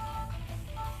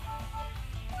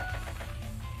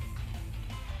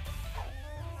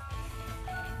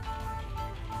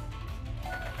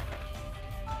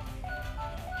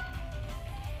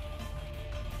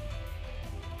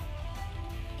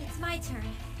 It's my turn.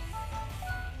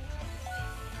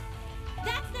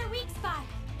 That's their weak spot!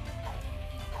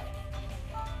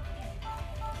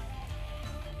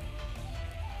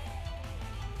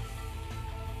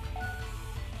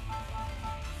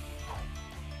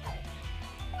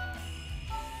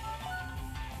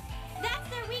 That's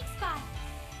their weak spot!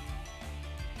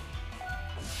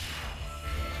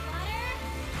 Water,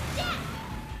 death!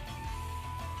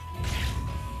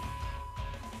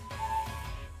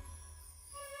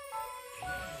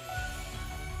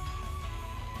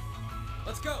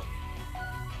 Let's go!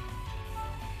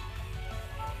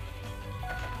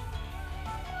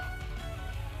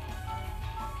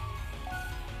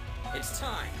 It's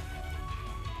time!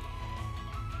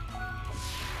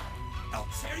 I'll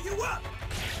tear you up!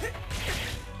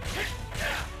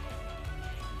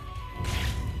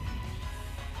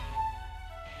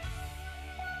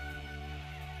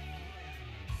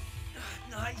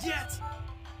 Not yet!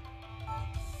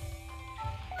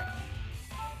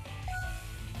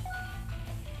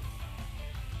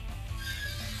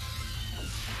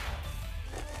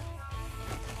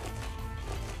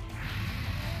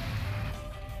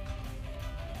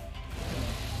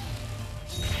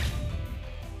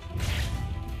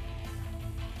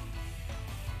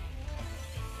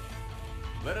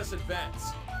 Let us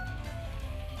advance.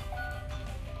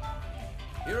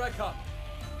 Here I come.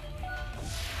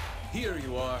 Here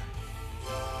you are.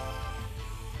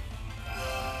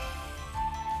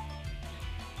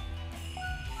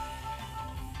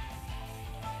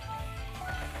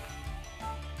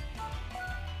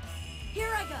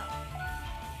 Here I go.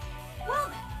 Well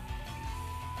then.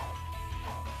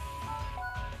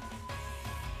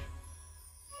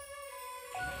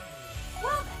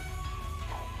 Well then.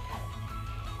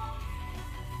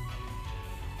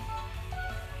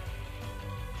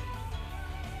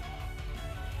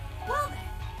 Well then.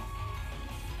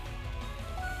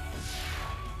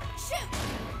 Shoot!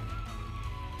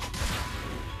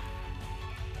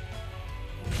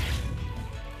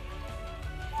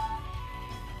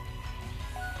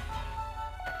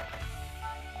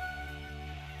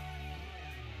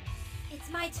 It's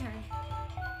my turn.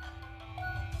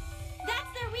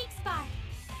 That's their weak spot!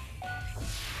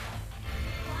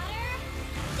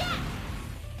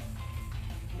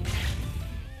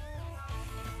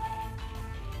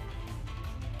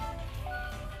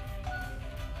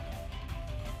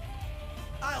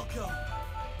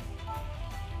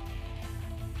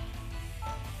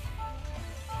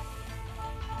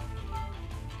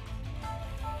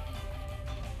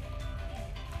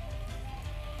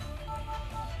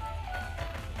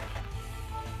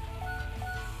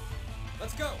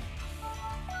 let's go!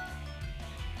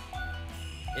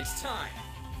 It's time!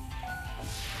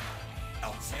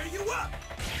 I'll tear you up!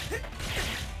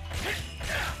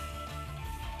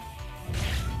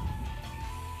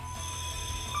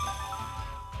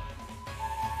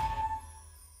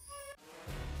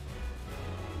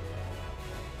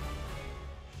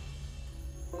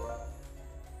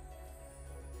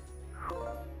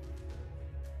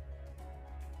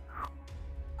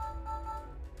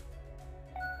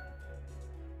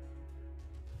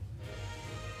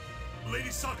 Lady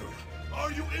Sakura,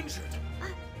 are you injured?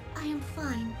 I am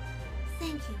fine.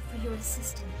 Thank you for your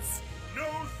assistance. No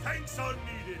thanks are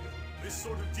needed. This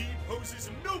sort of deed poses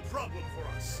no problem for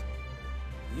us.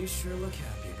 You sure look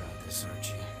happy about this, aren't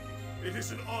you? It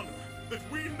is an honor that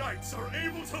we knights are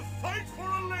able to fight for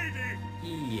a lady!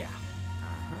 Yeah.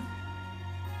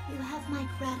 You have my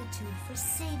gratitude for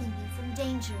saving me from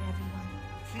danger, everyone.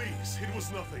 Please, it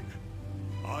was nothing.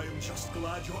 I am just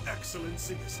glad your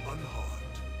excellency is unharmed.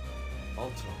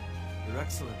 Alto, Your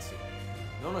Excellency,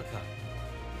 Nonaka,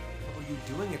 what were you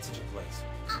doing at such a place?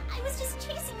 I was just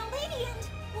chasing a lady and...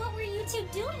 What were you two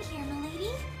doing here,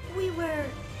 milady? We were...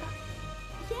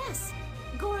 yes,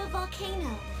 Gora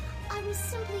Volcano. I was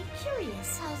simply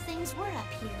curious how things were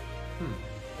up here.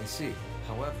 I see.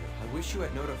 However, I wish you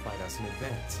had notified us in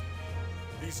advance.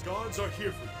 These guards are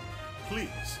here for you.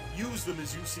 Please, use them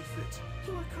as you see fit.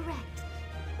 You are correct.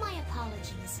 My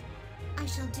apologies. I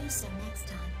shall do so next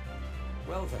time.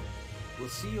 Well then, we'll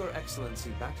see Your Excellency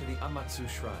back to the Amatsu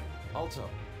Shrine. Alto,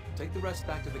 take the rest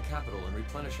back to the capital and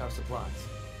replenish our supplies.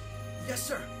 Yes,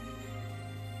 sir.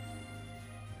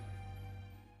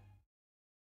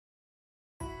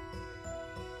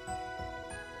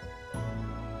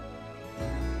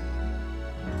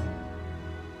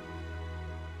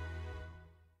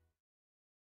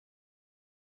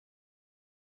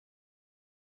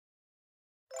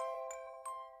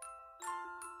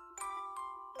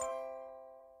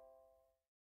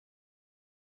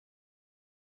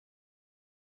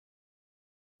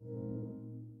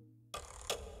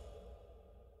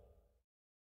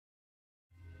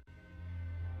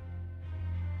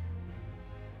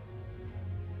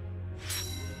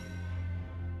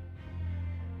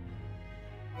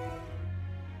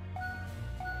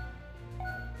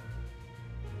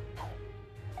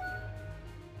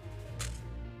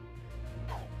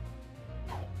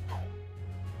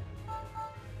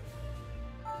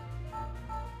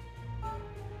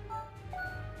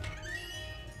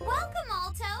 Welcome,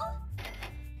 Alto!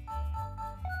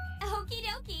 Okie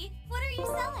dokie, what are you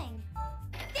selling?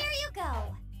 There you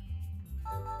go!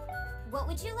 What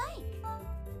would you like?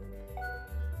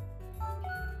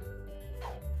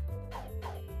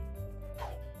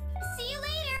 See you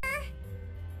later!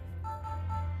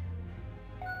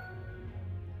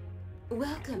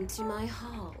 Welcome to my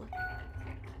hall.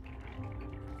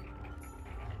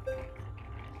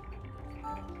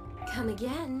 Come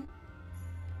again.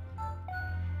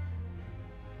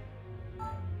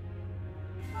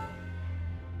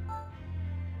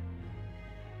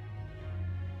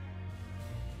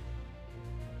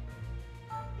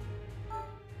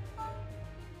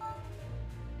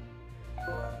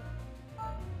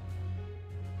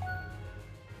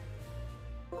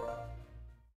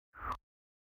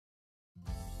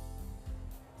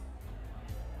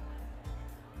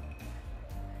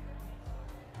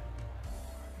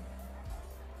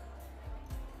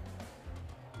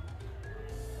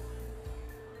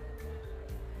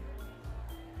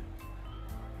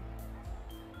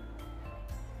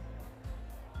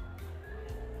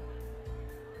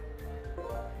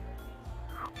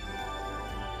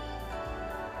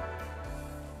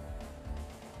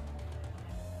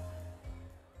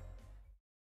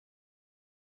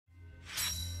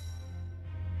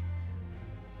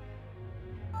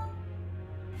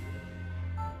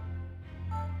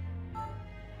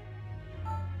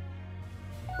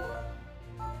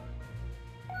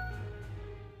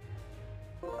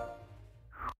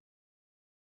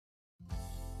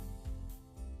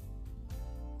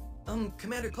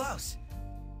 Commander Klaus,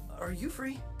 are you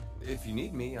free? If you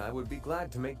need me, I would be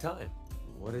glad to make time.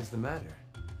 What is the matter?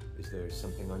 Is there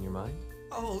something on your mind?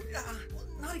 Oh,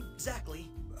 not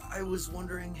exactly. I was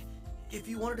wondering if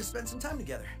you wanted to spend some time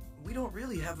together. We don't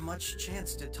really have much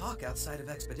chance to talk outside of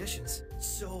expeditions,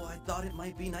 so I thought it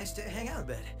might be nice to hang out a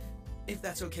bit, if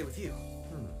that's okay with you.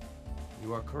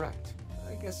 You are correct.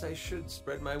 I guess I should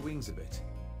spread my wings a bit.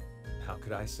 How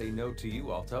could I say no to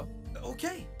you, Alto?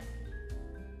 Okay.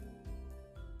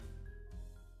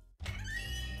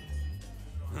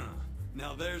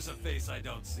 Now there's a face I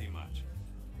don't see much.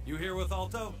 You here with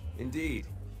Alto? Indeed.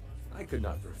 I could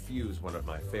not refuse one of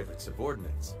my favorite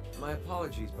subordinates. My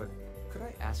apologies, but Could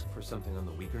I ask for something on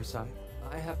the weaker side?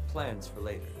 I have plans for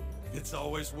later. It's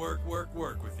always work, work,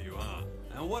 work with you, huh?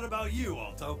 And what about you,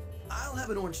 Alto? I'll have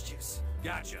an orange juice.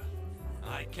 Gotcha.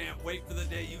 I can't wait for the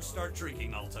day you start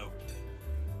drinking, Alto.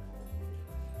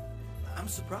 I'm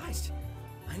surprised.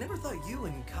 I never thought you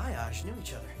and Kayaj knew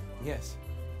each other. Yes.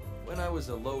 When I was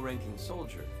a low-ranking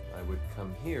soldier, I would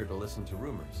come here to listen to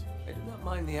rumors. I did not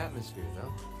mind the atmosphere,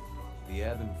 though. The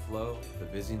ebb and flow, the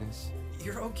busyness.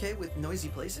 You're okay with noisy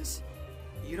places?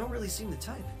 You don't really seem the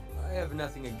type. I have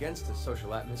nothing against a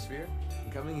social atmosphere.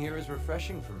 Coming here is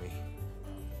refreshing for me.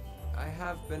 I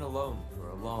have been alone for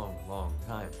a long, long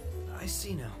time. I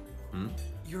see now. Hmm?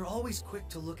 You're always quick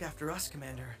to look after us,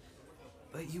 Commander.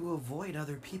 But you avoid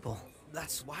other people.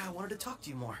 That's why I wanted to talk to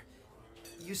you more.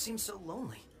 You seem so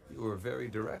lonely. You were very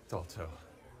direct, Alto.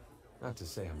 Not to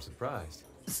say I'm surprised.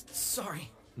 Sorry.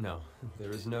 No,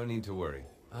 there is no need to worry.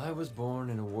 I was born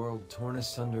in a world torn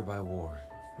asunder by war.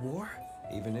 War?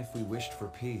 Even if we wished for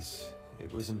peace,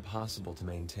 it was impossible to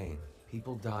maintain.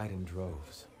 People died in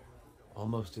droves,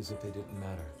 almost as if they didn't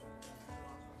matter.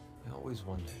 I always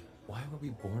wondered, why were we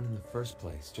born in the first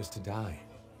place, just to die?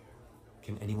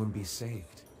 Can anyone be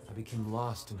saved? I became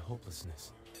lost in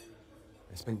hopelessness.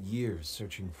 I spent years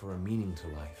searching for a meaning to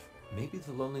life. Maybe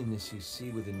the loneliness you see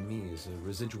within me is a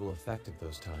residual effect of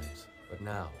those times. But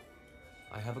now,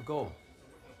 I have a goal.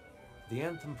 The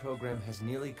Anthem program has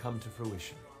nearly come to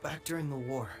fruition. Back during the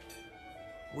war,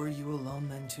 were you alone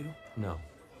then too? No.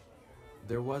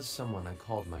 There was someone I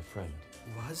called my friend.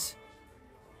 Was?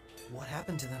 What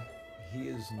happened to them? He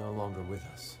is no longer with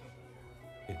us.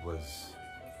 It was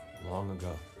long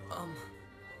ago.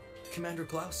 Commander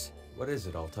Klaus? What is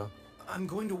it, Alto? I'm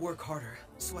going to work harder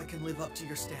so I can live up to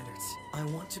your standards. I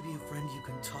want to be a friend you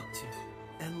can talk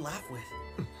to and laugh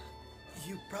with.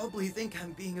 You probably think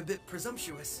I'm being a bit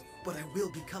presumptuous, but I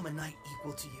will become a knight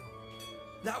equal to you.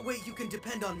 That way you can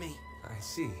depend on me. I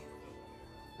see.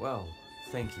 Well,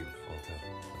 thank you, Alto.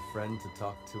 A friend to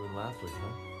talk to and laugh with,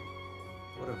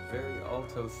 huh? What a very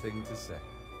Alto thing to say.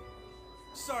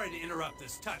 Sorry to interrupt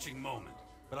this touching moment,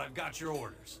 but I've got your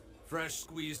orders. Fresh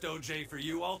squeezed OJ for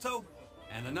you, Alto,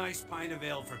 and a nice pint of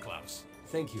ale for Klaus.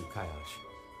 Thank you, Kayaj.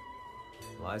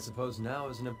 Well, I suppose now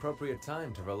is an appropriate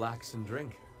time to relax and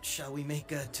drink. Shall we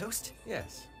make a toast?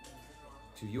 Yes.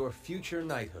 To your future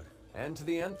knighthood, and to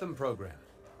the Anthem program,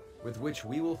 with which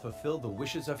we will fulfill the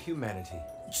wishes of humanity.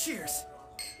 Cheers!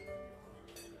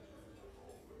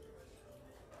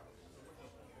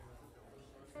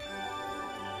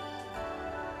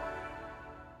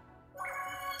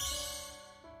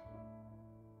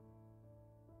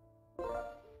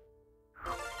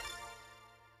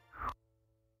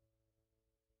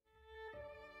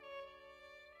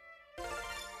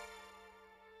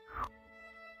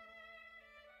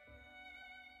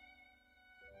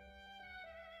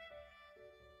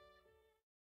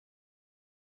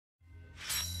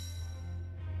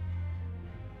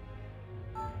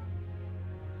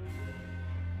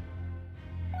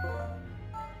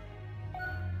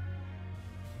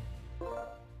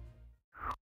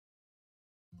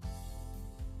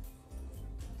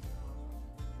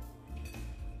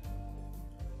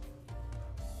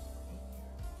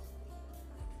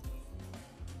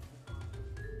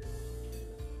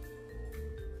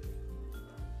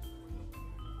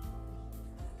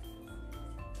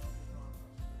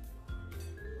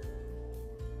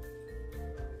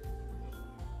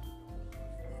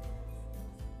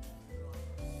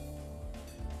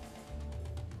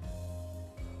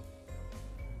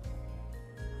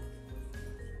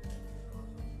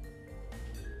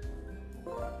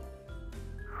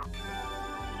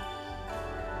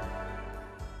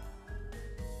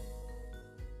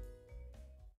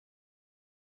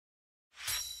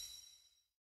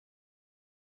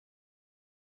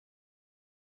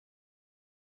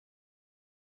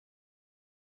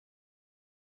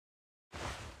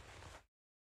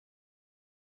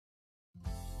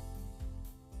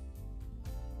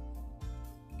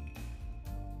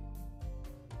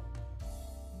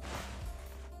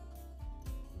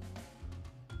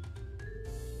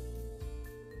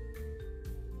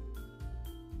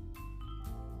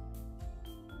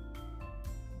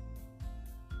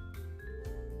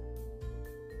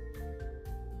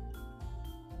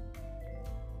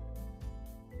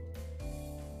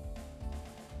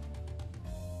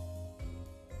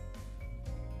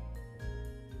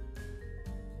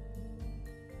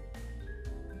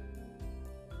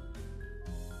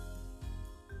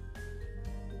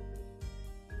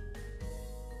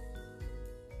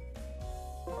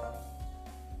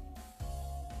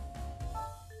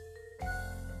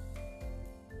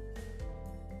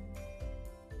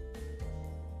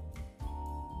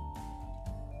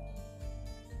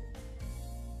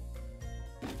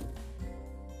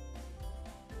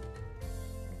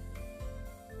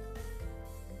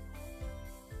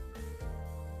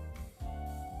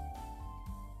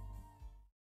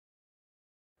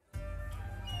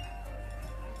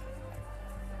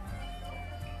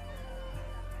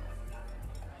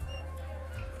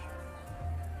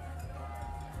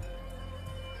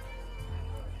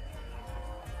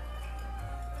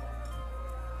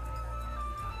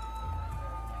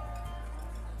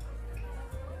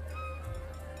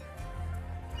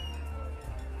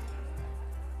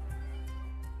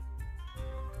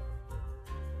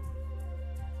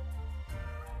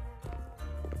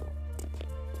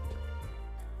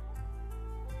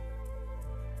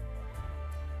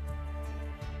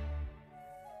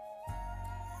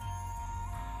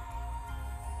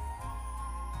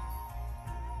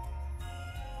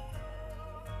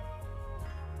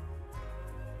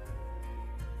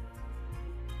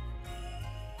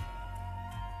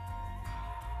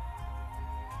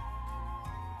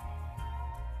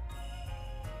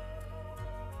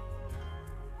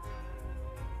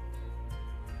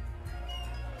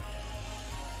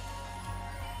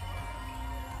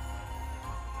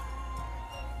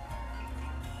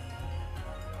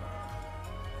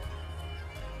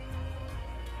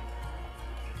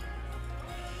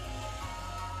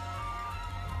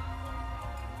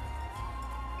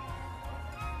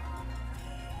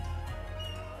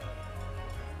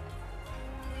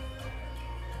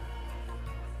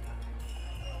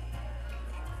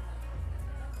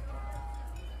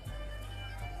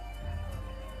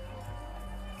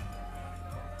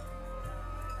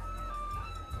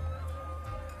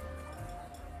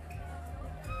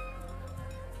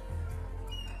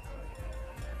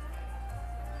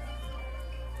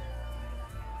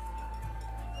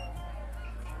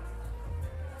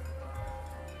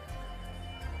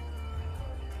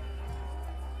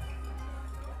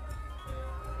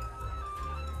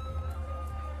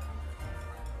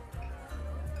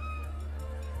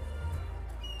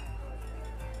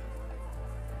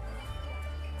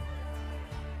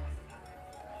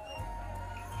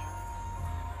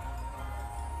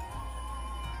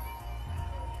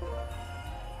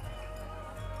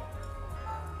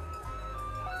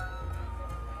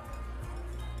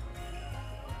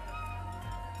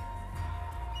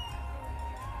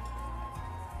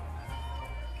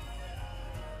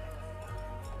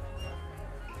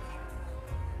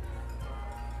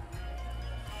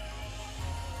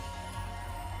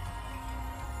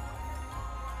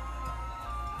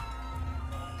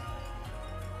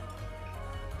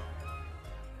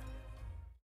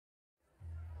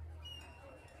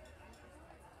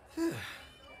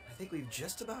 I think we've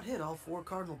just about hit all 4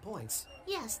 cardinal points.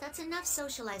 Yes, that's enough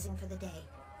socializing for the day.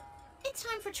 It's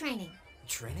time for training.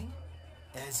 Training?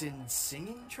 As in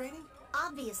singing training?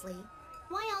 Obviously.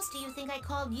 Why else do you think I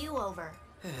called you over?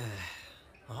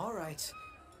 All right.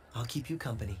 I'll keep you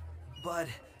company. But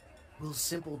will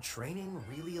simple training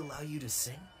really allow you to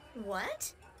sing?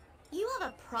 What? You have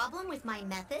a problem with my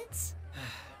methods?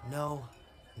 No,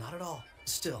 not at all.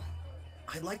 Still,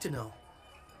 I'd like to know,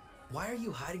 why are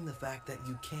you hiding the fact that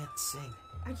you can't sing?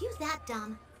 Are you that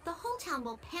dumb? The whole town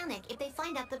will panic if they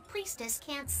find out the priestess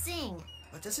can't sing.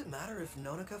 But does it matter if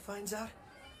Nonoka finds out?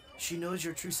 She knows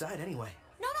your true side anyway.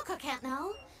 Nonoka can't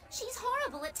know. She's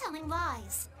horrible at telling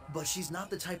lies. But she's not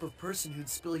the type of person who'd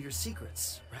spill your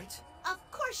secrets, right? Of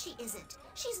course she isn't.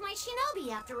 She's my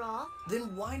shinobi after all.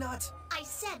 Then why not? I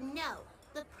said no.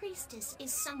 The priestess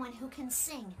is someone who can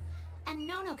sing, and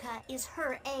Nonoka is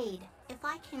her aide. If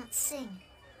I can't sing,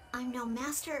 I'm no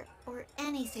master or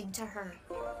anything to her.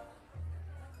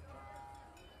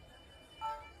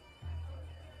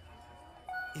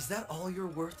 Is that all you're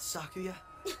worth, Sakuya?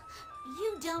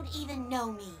 You don't even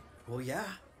know me. Well, yeah.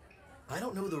 I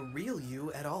don't know the real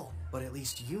you at all, but at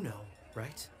least you know,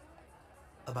 right?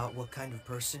 About what kind of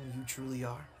person you truly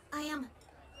are? I am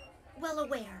well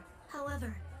aware.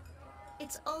 However,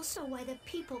 it's also why the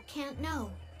people can't know.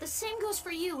 The same goes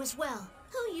for you as well.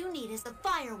 Who you need is the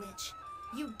Fire Witch.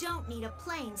 You don't need a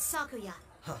plain Sakuya.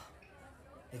 Huh.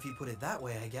 If you put it that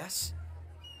way, I guess.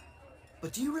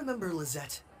 But do you remember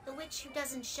Lizette? The witch who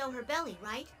doesn't show her belly,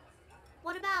 right?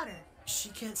 What about her? She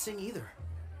can't sing either.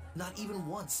 Not even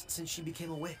once since she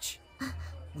became a witch.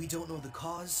 We don't know the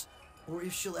cause, or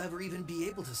if she'll ever even be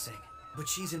able to sing. But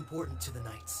she's important to the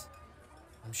Knights.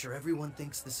 I'm sure everyone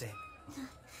thinks the same.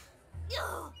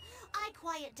 Ugh, I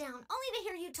quiet down, only to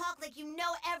hear you talk like you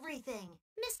know everything.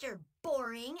 Mr.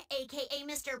 Boring, aka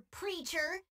Mr.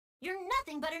 Preacher. You're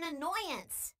nothing but an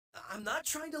annoyance. I'm not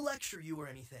trying to lecture you or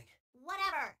anything.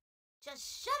 Whatever.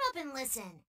 Just shut up and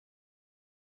listen.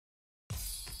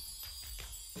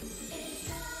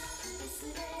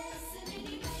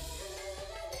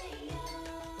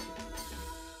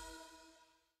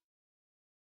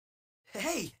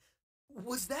 Hey!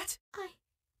 Was that?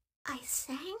 I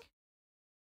sang?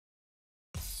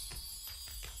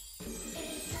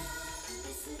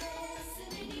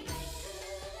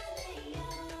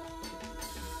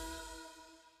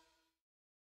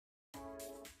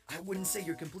 I wouldn't say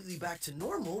you're completely back to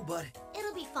normal, but...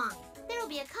 It'll be fine. There'll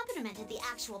be accompaniment at the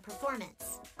actual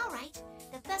performance. All right,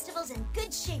 the festival's in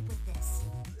good shape with this.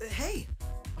 Hey!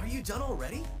 Are you done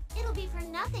already? It'll be for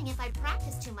nothing if I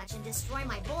practice too much and destroy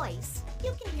my voice.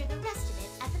 You can hear the rest of it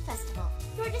at the festival.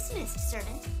 You're dismissed,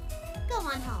 servant. Go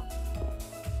on home.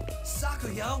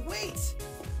 Sakuya, wait!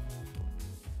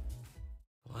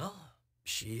 Well,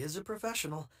 she is a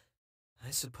professional.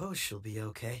 I suppose she'll be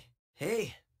okay.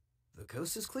 Hey, the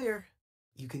coast is clear.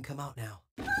 You can come out now.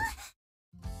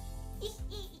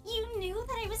 You knew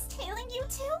that I was tailing you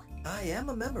two? I am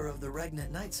a member of the Regnant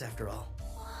Knights, after all.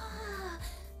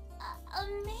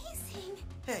 Amazing.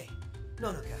 Hey,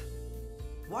 Nonoka,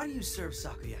 why do you serve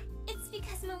Sakuya? It's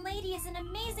because Milady is an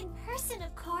amazing person,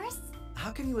 of course. How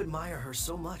can you admire her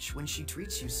so much when she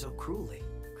treats you so cruelly?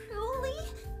 Cruelly?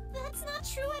 That's not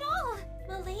true at all.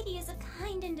 Milady is a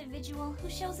kind individual who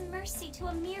shows mercy to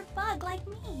a mere bug like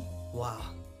me. Wow,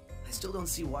 I still don't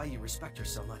see why you respect her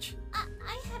so much.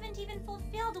 I haven't even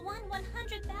fulfilled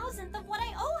 1/100,000th of what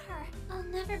I owe her. I'll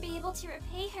never be able to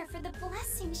repay her for the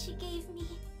blessing she gave me.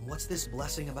 What's this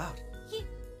blessing about?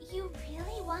 You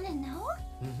really want to know?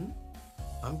 Mm-hmm.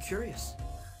 I'm curious.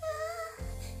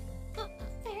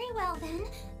 Very well then.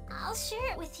 I'll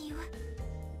share it with you.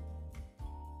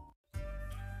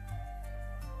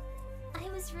 I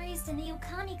was raised in the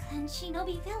Yokami clan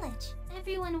shinobi village.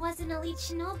 Everyone was an elite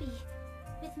shinobi.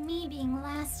 With me being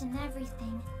last in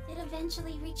everything, it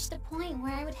eventually reached the point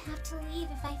where I would have to leave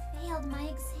if I failed my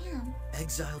exam.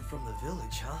 Exiled from the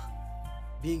village, huh?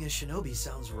 Being a shinobi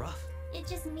sounds rough. It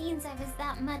just means I was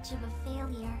that much of a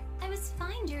failure. I was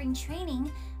fine during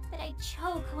training, but I'd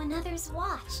choke when others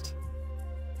watched.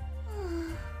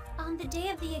 On the day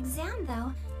of the exam,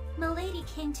 though, Milady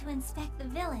came to inspect the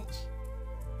village.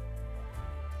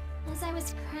 As I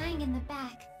was crying in the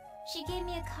back, she gave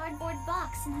me a cardboard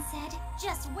box and said,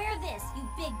 "Just wear this, you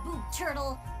big boob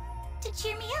turtle," to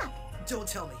cheer me up. Don't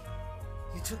tell me.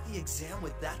 You took the exam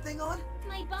with that thing on?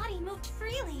 My body moved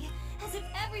freely, as if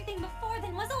everything before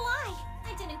then was a lie.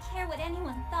 I didn't care what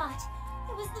anyone thought.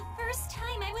 It was the first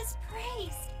time I was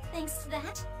praised. Thanks to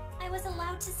that, I was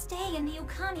allowed to stay in the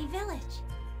Ukami village.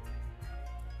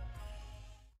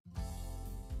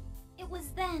 It was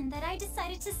then that I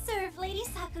decided to serve Lady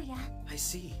Sakuya. I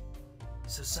see.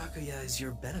 So Sakuya is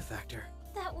your benefactor.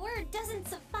 That word doesn't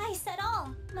suffice at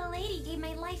all. Milady gave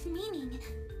my life meaning.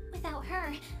 Without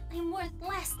her, I'm worth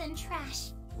less than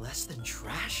trash. Less than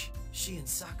trash? She and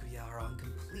Sakuya are on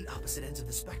complete opposite ends of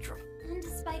the spectrum. And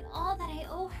despite all that I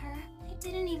owe her, I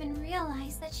didn't even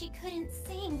realize that she couldn't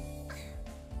sing.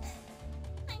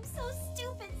 I'm so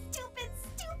stupid.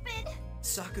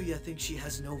 Sakuya thinks she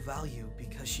has no value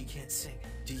because she can't sing.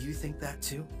 Do you think that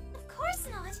too? Of course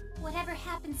not. Whatever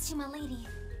happens to Milady,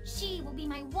 she will be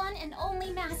my one and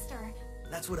only master.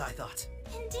 That's what I thought.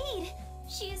 Indeed.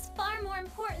 She is far more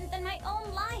important than my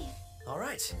own life.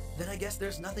 Alright, then I guess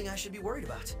there's nothing I should be worried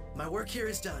about. My work here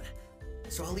is done.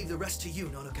 So I'll leave the rest to you,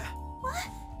 Nonoka. What?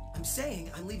 I'm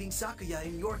saying I'm leaving Sakuya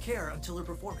in your care until her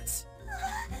performance.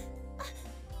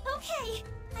 Okay.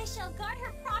 I shall guard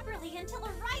her properly until the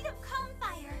rite of Calm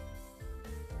Fire.